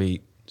 And there's got to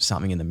be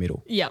something in the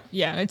middle. Yeah.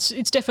 It's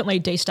definitely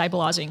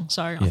destabilizing.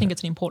 So I think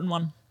it's an important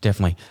one.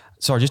 Definitely.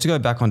 Sorry, just to go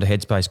back onto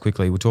Headspace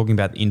quickly, we're talking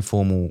about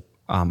informal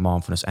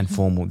mindfulness and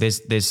formal.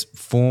 There's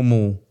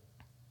formal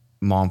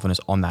mindfulness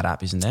on that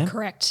app, isn't there?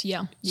 Correct,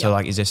 yeah. So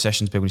like, is there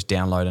sessions people just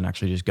download and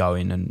actually just go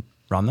in and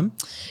run them?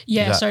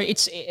 Yeah, so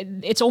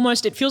it's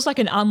almost, it feels like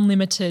an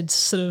unlimited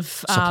sort of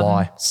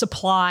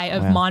supply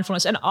of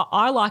mindfulness, and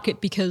I like it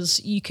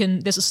because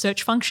there's a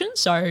search function.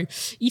 So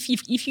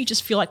if you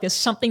just feel like there's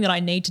something that I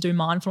need to do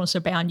mindfulness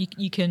about,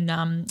 you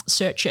can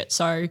search it.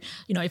 So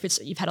if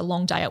you've had a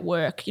long day at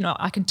work,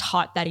 I can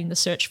type that in the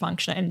search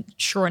function, and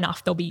sure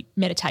enough, there'll be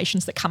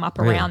meditations that come up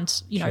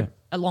around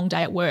a long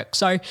day at work.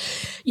 So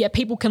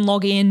people can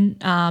log in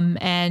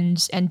and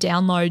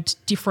download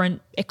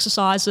different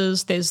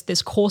exercises.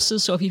 There's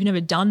courses. So if you've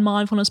never done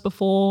mindfulness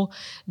before,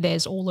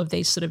 there's all of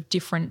these sort of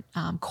different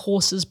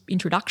courses,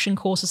 introduction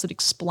courses that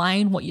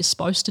explain what you're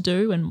supposed to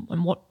do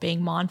and what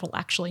being mindful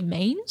actually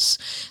means.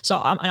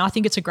 So and I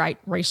think it's a great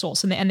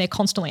resource, and they're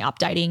constantly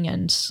updating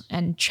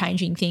and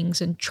changing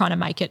things and trying to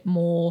make it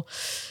more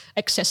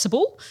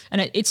accessible.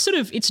 And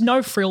it's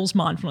no frills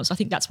mindfulness. I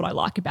think that's what I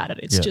like about it.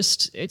 It's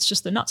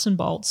just the nuts and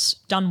bolts,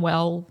 done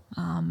well,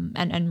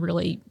 and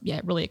really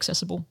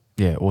accessible.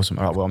 Yeah, awesome.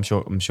 All right, well,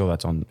 I'm sure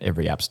that's on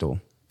every app store.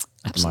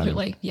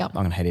 Absolutely. Yeah. I'm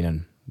gonna head in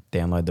and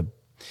download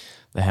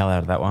the hell out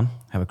of that one.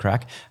 Have a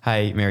crack.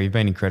 Hey, Mary, you've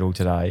been incredible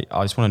today.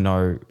 I just want to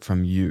know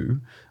from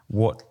you,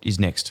 what is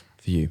next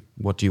for you?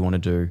 What do you want to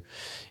do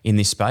in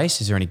this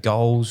space? Is there any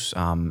goals?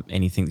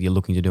 Anything that you're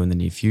looking to do in the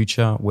near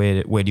future?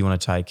 Where do you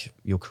want to take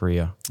your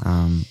career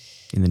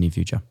in the near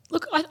future?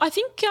 Look, I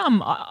think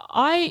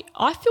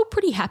I feel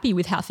pretty happy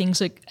with how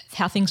things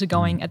are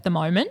going at the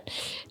moment,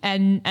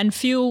 and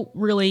feel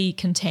really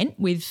content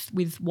with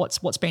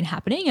what's been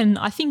happening. And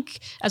I think,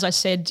 as I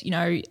said,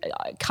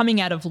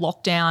 coming out of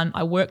lockdown,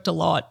 I worked a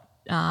lot.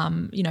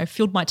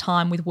 Filled my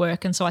time with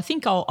work, and so I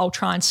think I'll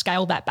try and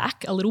scale that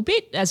back a little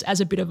bit as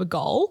a bit of a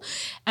goal,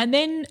 and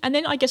then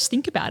I guess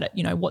think about it.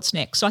 What's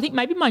next? So I think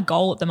maybe my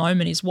goal at the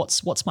moment is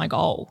what's my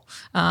goal,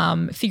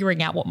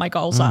 figuring out what my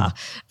goals are.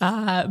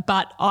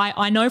 But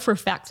I know for a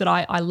fact that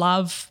I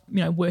love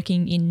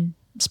working in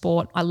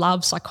sport. I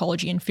love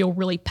psychology and feel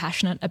really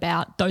passionate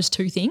about those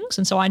two things.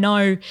 And so I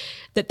know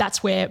that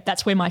that's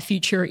where my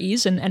future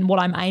is, and what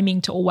I'm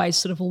aiming to always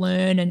sort of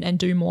learn and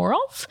do more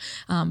of.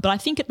 But I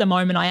think at the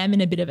moment I am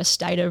in a bit of a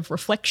state of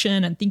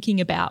reflection and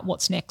thinking about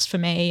what's next for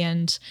me,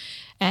 and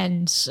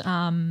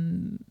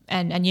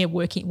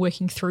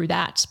working through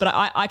that. But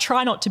I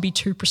try not to be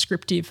too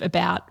prescriptive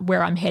about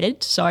where I'm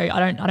headed. So I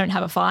don't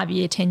have a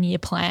 5-year, 10-year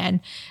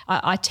plan.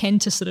 I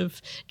tend to sort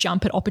of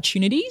jump at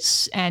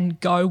opportunities and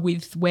go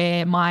with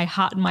where my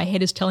heart and my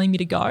head is telling me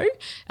to go.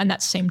 And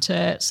that seemed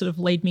to sort of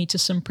lead me to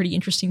some pretty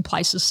interesting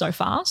places so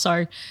far.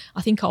 So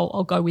I think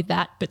I'll go with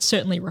that, but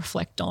certainly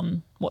reflect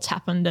on what's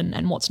happened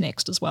and what's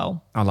next as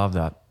well. I love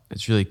that.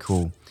 It's really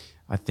cool.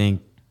 I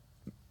think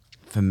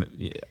for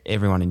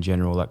everyone in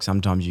general, like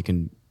sometimes you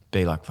can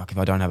be like, fuck, if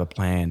I don't have a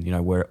plan,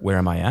 where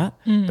am I at?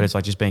 But it's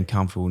like just being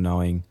comfortable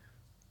knowing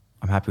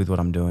I'm happy with what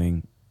I'm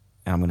doing,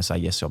 and I'm going to say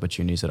yes to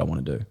opportunities that I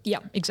want to do. Yeah,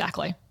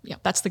 exactly. Yeah,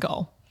 that's the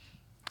goal.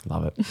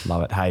 Love it.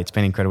 Love it. Hey, it's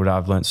been incredible.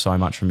 I've learned so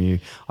much from you.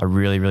 I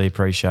really, really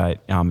appreciate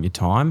your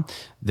time.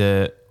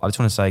 I just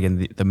want to say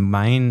again, the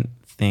main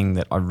thing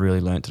that I really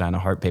learned today and I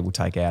hope people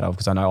take out of,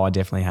 because I know I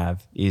definitely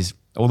have, is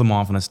all the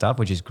mindfulness stuff,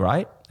 which is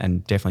great,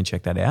 and definitely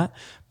check that out.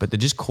 But the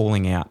just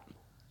calling out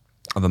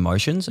of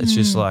emotions, it's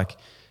just like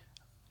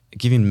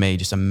giving me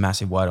just a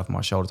massive weight off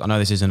my shoulders. I know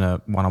this isn't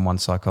a one-on-one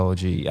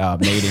psychology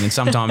meeting, and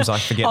sometimes I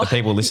forget that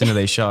people listen to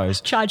these shows.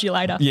 Charge you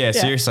later. Yeah,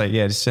 seriously.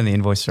 Yeah, just send the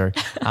invoice through.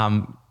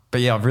 But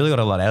yeah, I've really got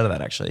a lot out of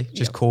that actually.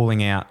 Just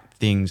calling out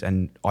things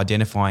and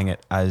identifying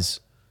it as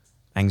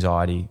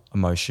anxiety,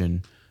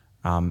 emotion,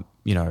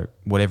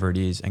 whatever it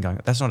is, and going,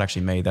 that's not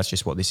actually me, that's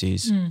just what this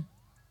is.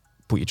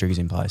 Put your triggers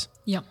in place.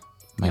 Yep.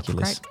 Make your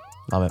list.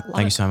 Love it.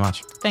 Thank you so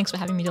much. Thanks for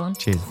having me, Dylan.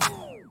 Cheers.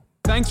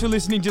 Thanks for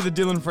listening to the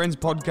Dylan Friends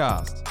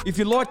podcast. If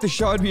you like the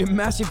show, it'd be a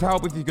massive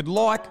help if you could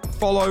like,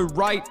 follow,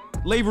 rate,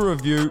 leave a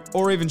review,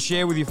 or even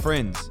share with your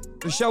friends.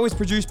 The show is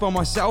produced by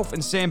myself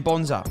and Sam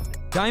Bonza.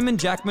 Damon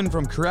Jackman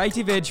from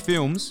Creative Edge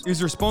Films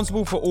is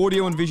responsible for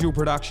audio and visual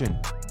production.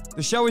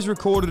 The show is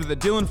recorded at the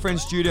Dylan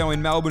Friends studio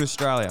in Melbourne,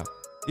 Australia.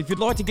 If you'd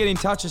like to get in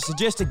touch or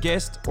suggest a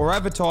guest or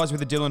advertise with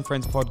the Dylan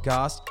Friends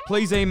podcast,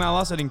 please email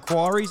us at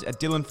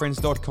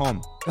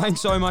inquiries@dylanfriends.com. Thanks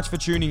so much for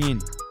tuning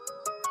in.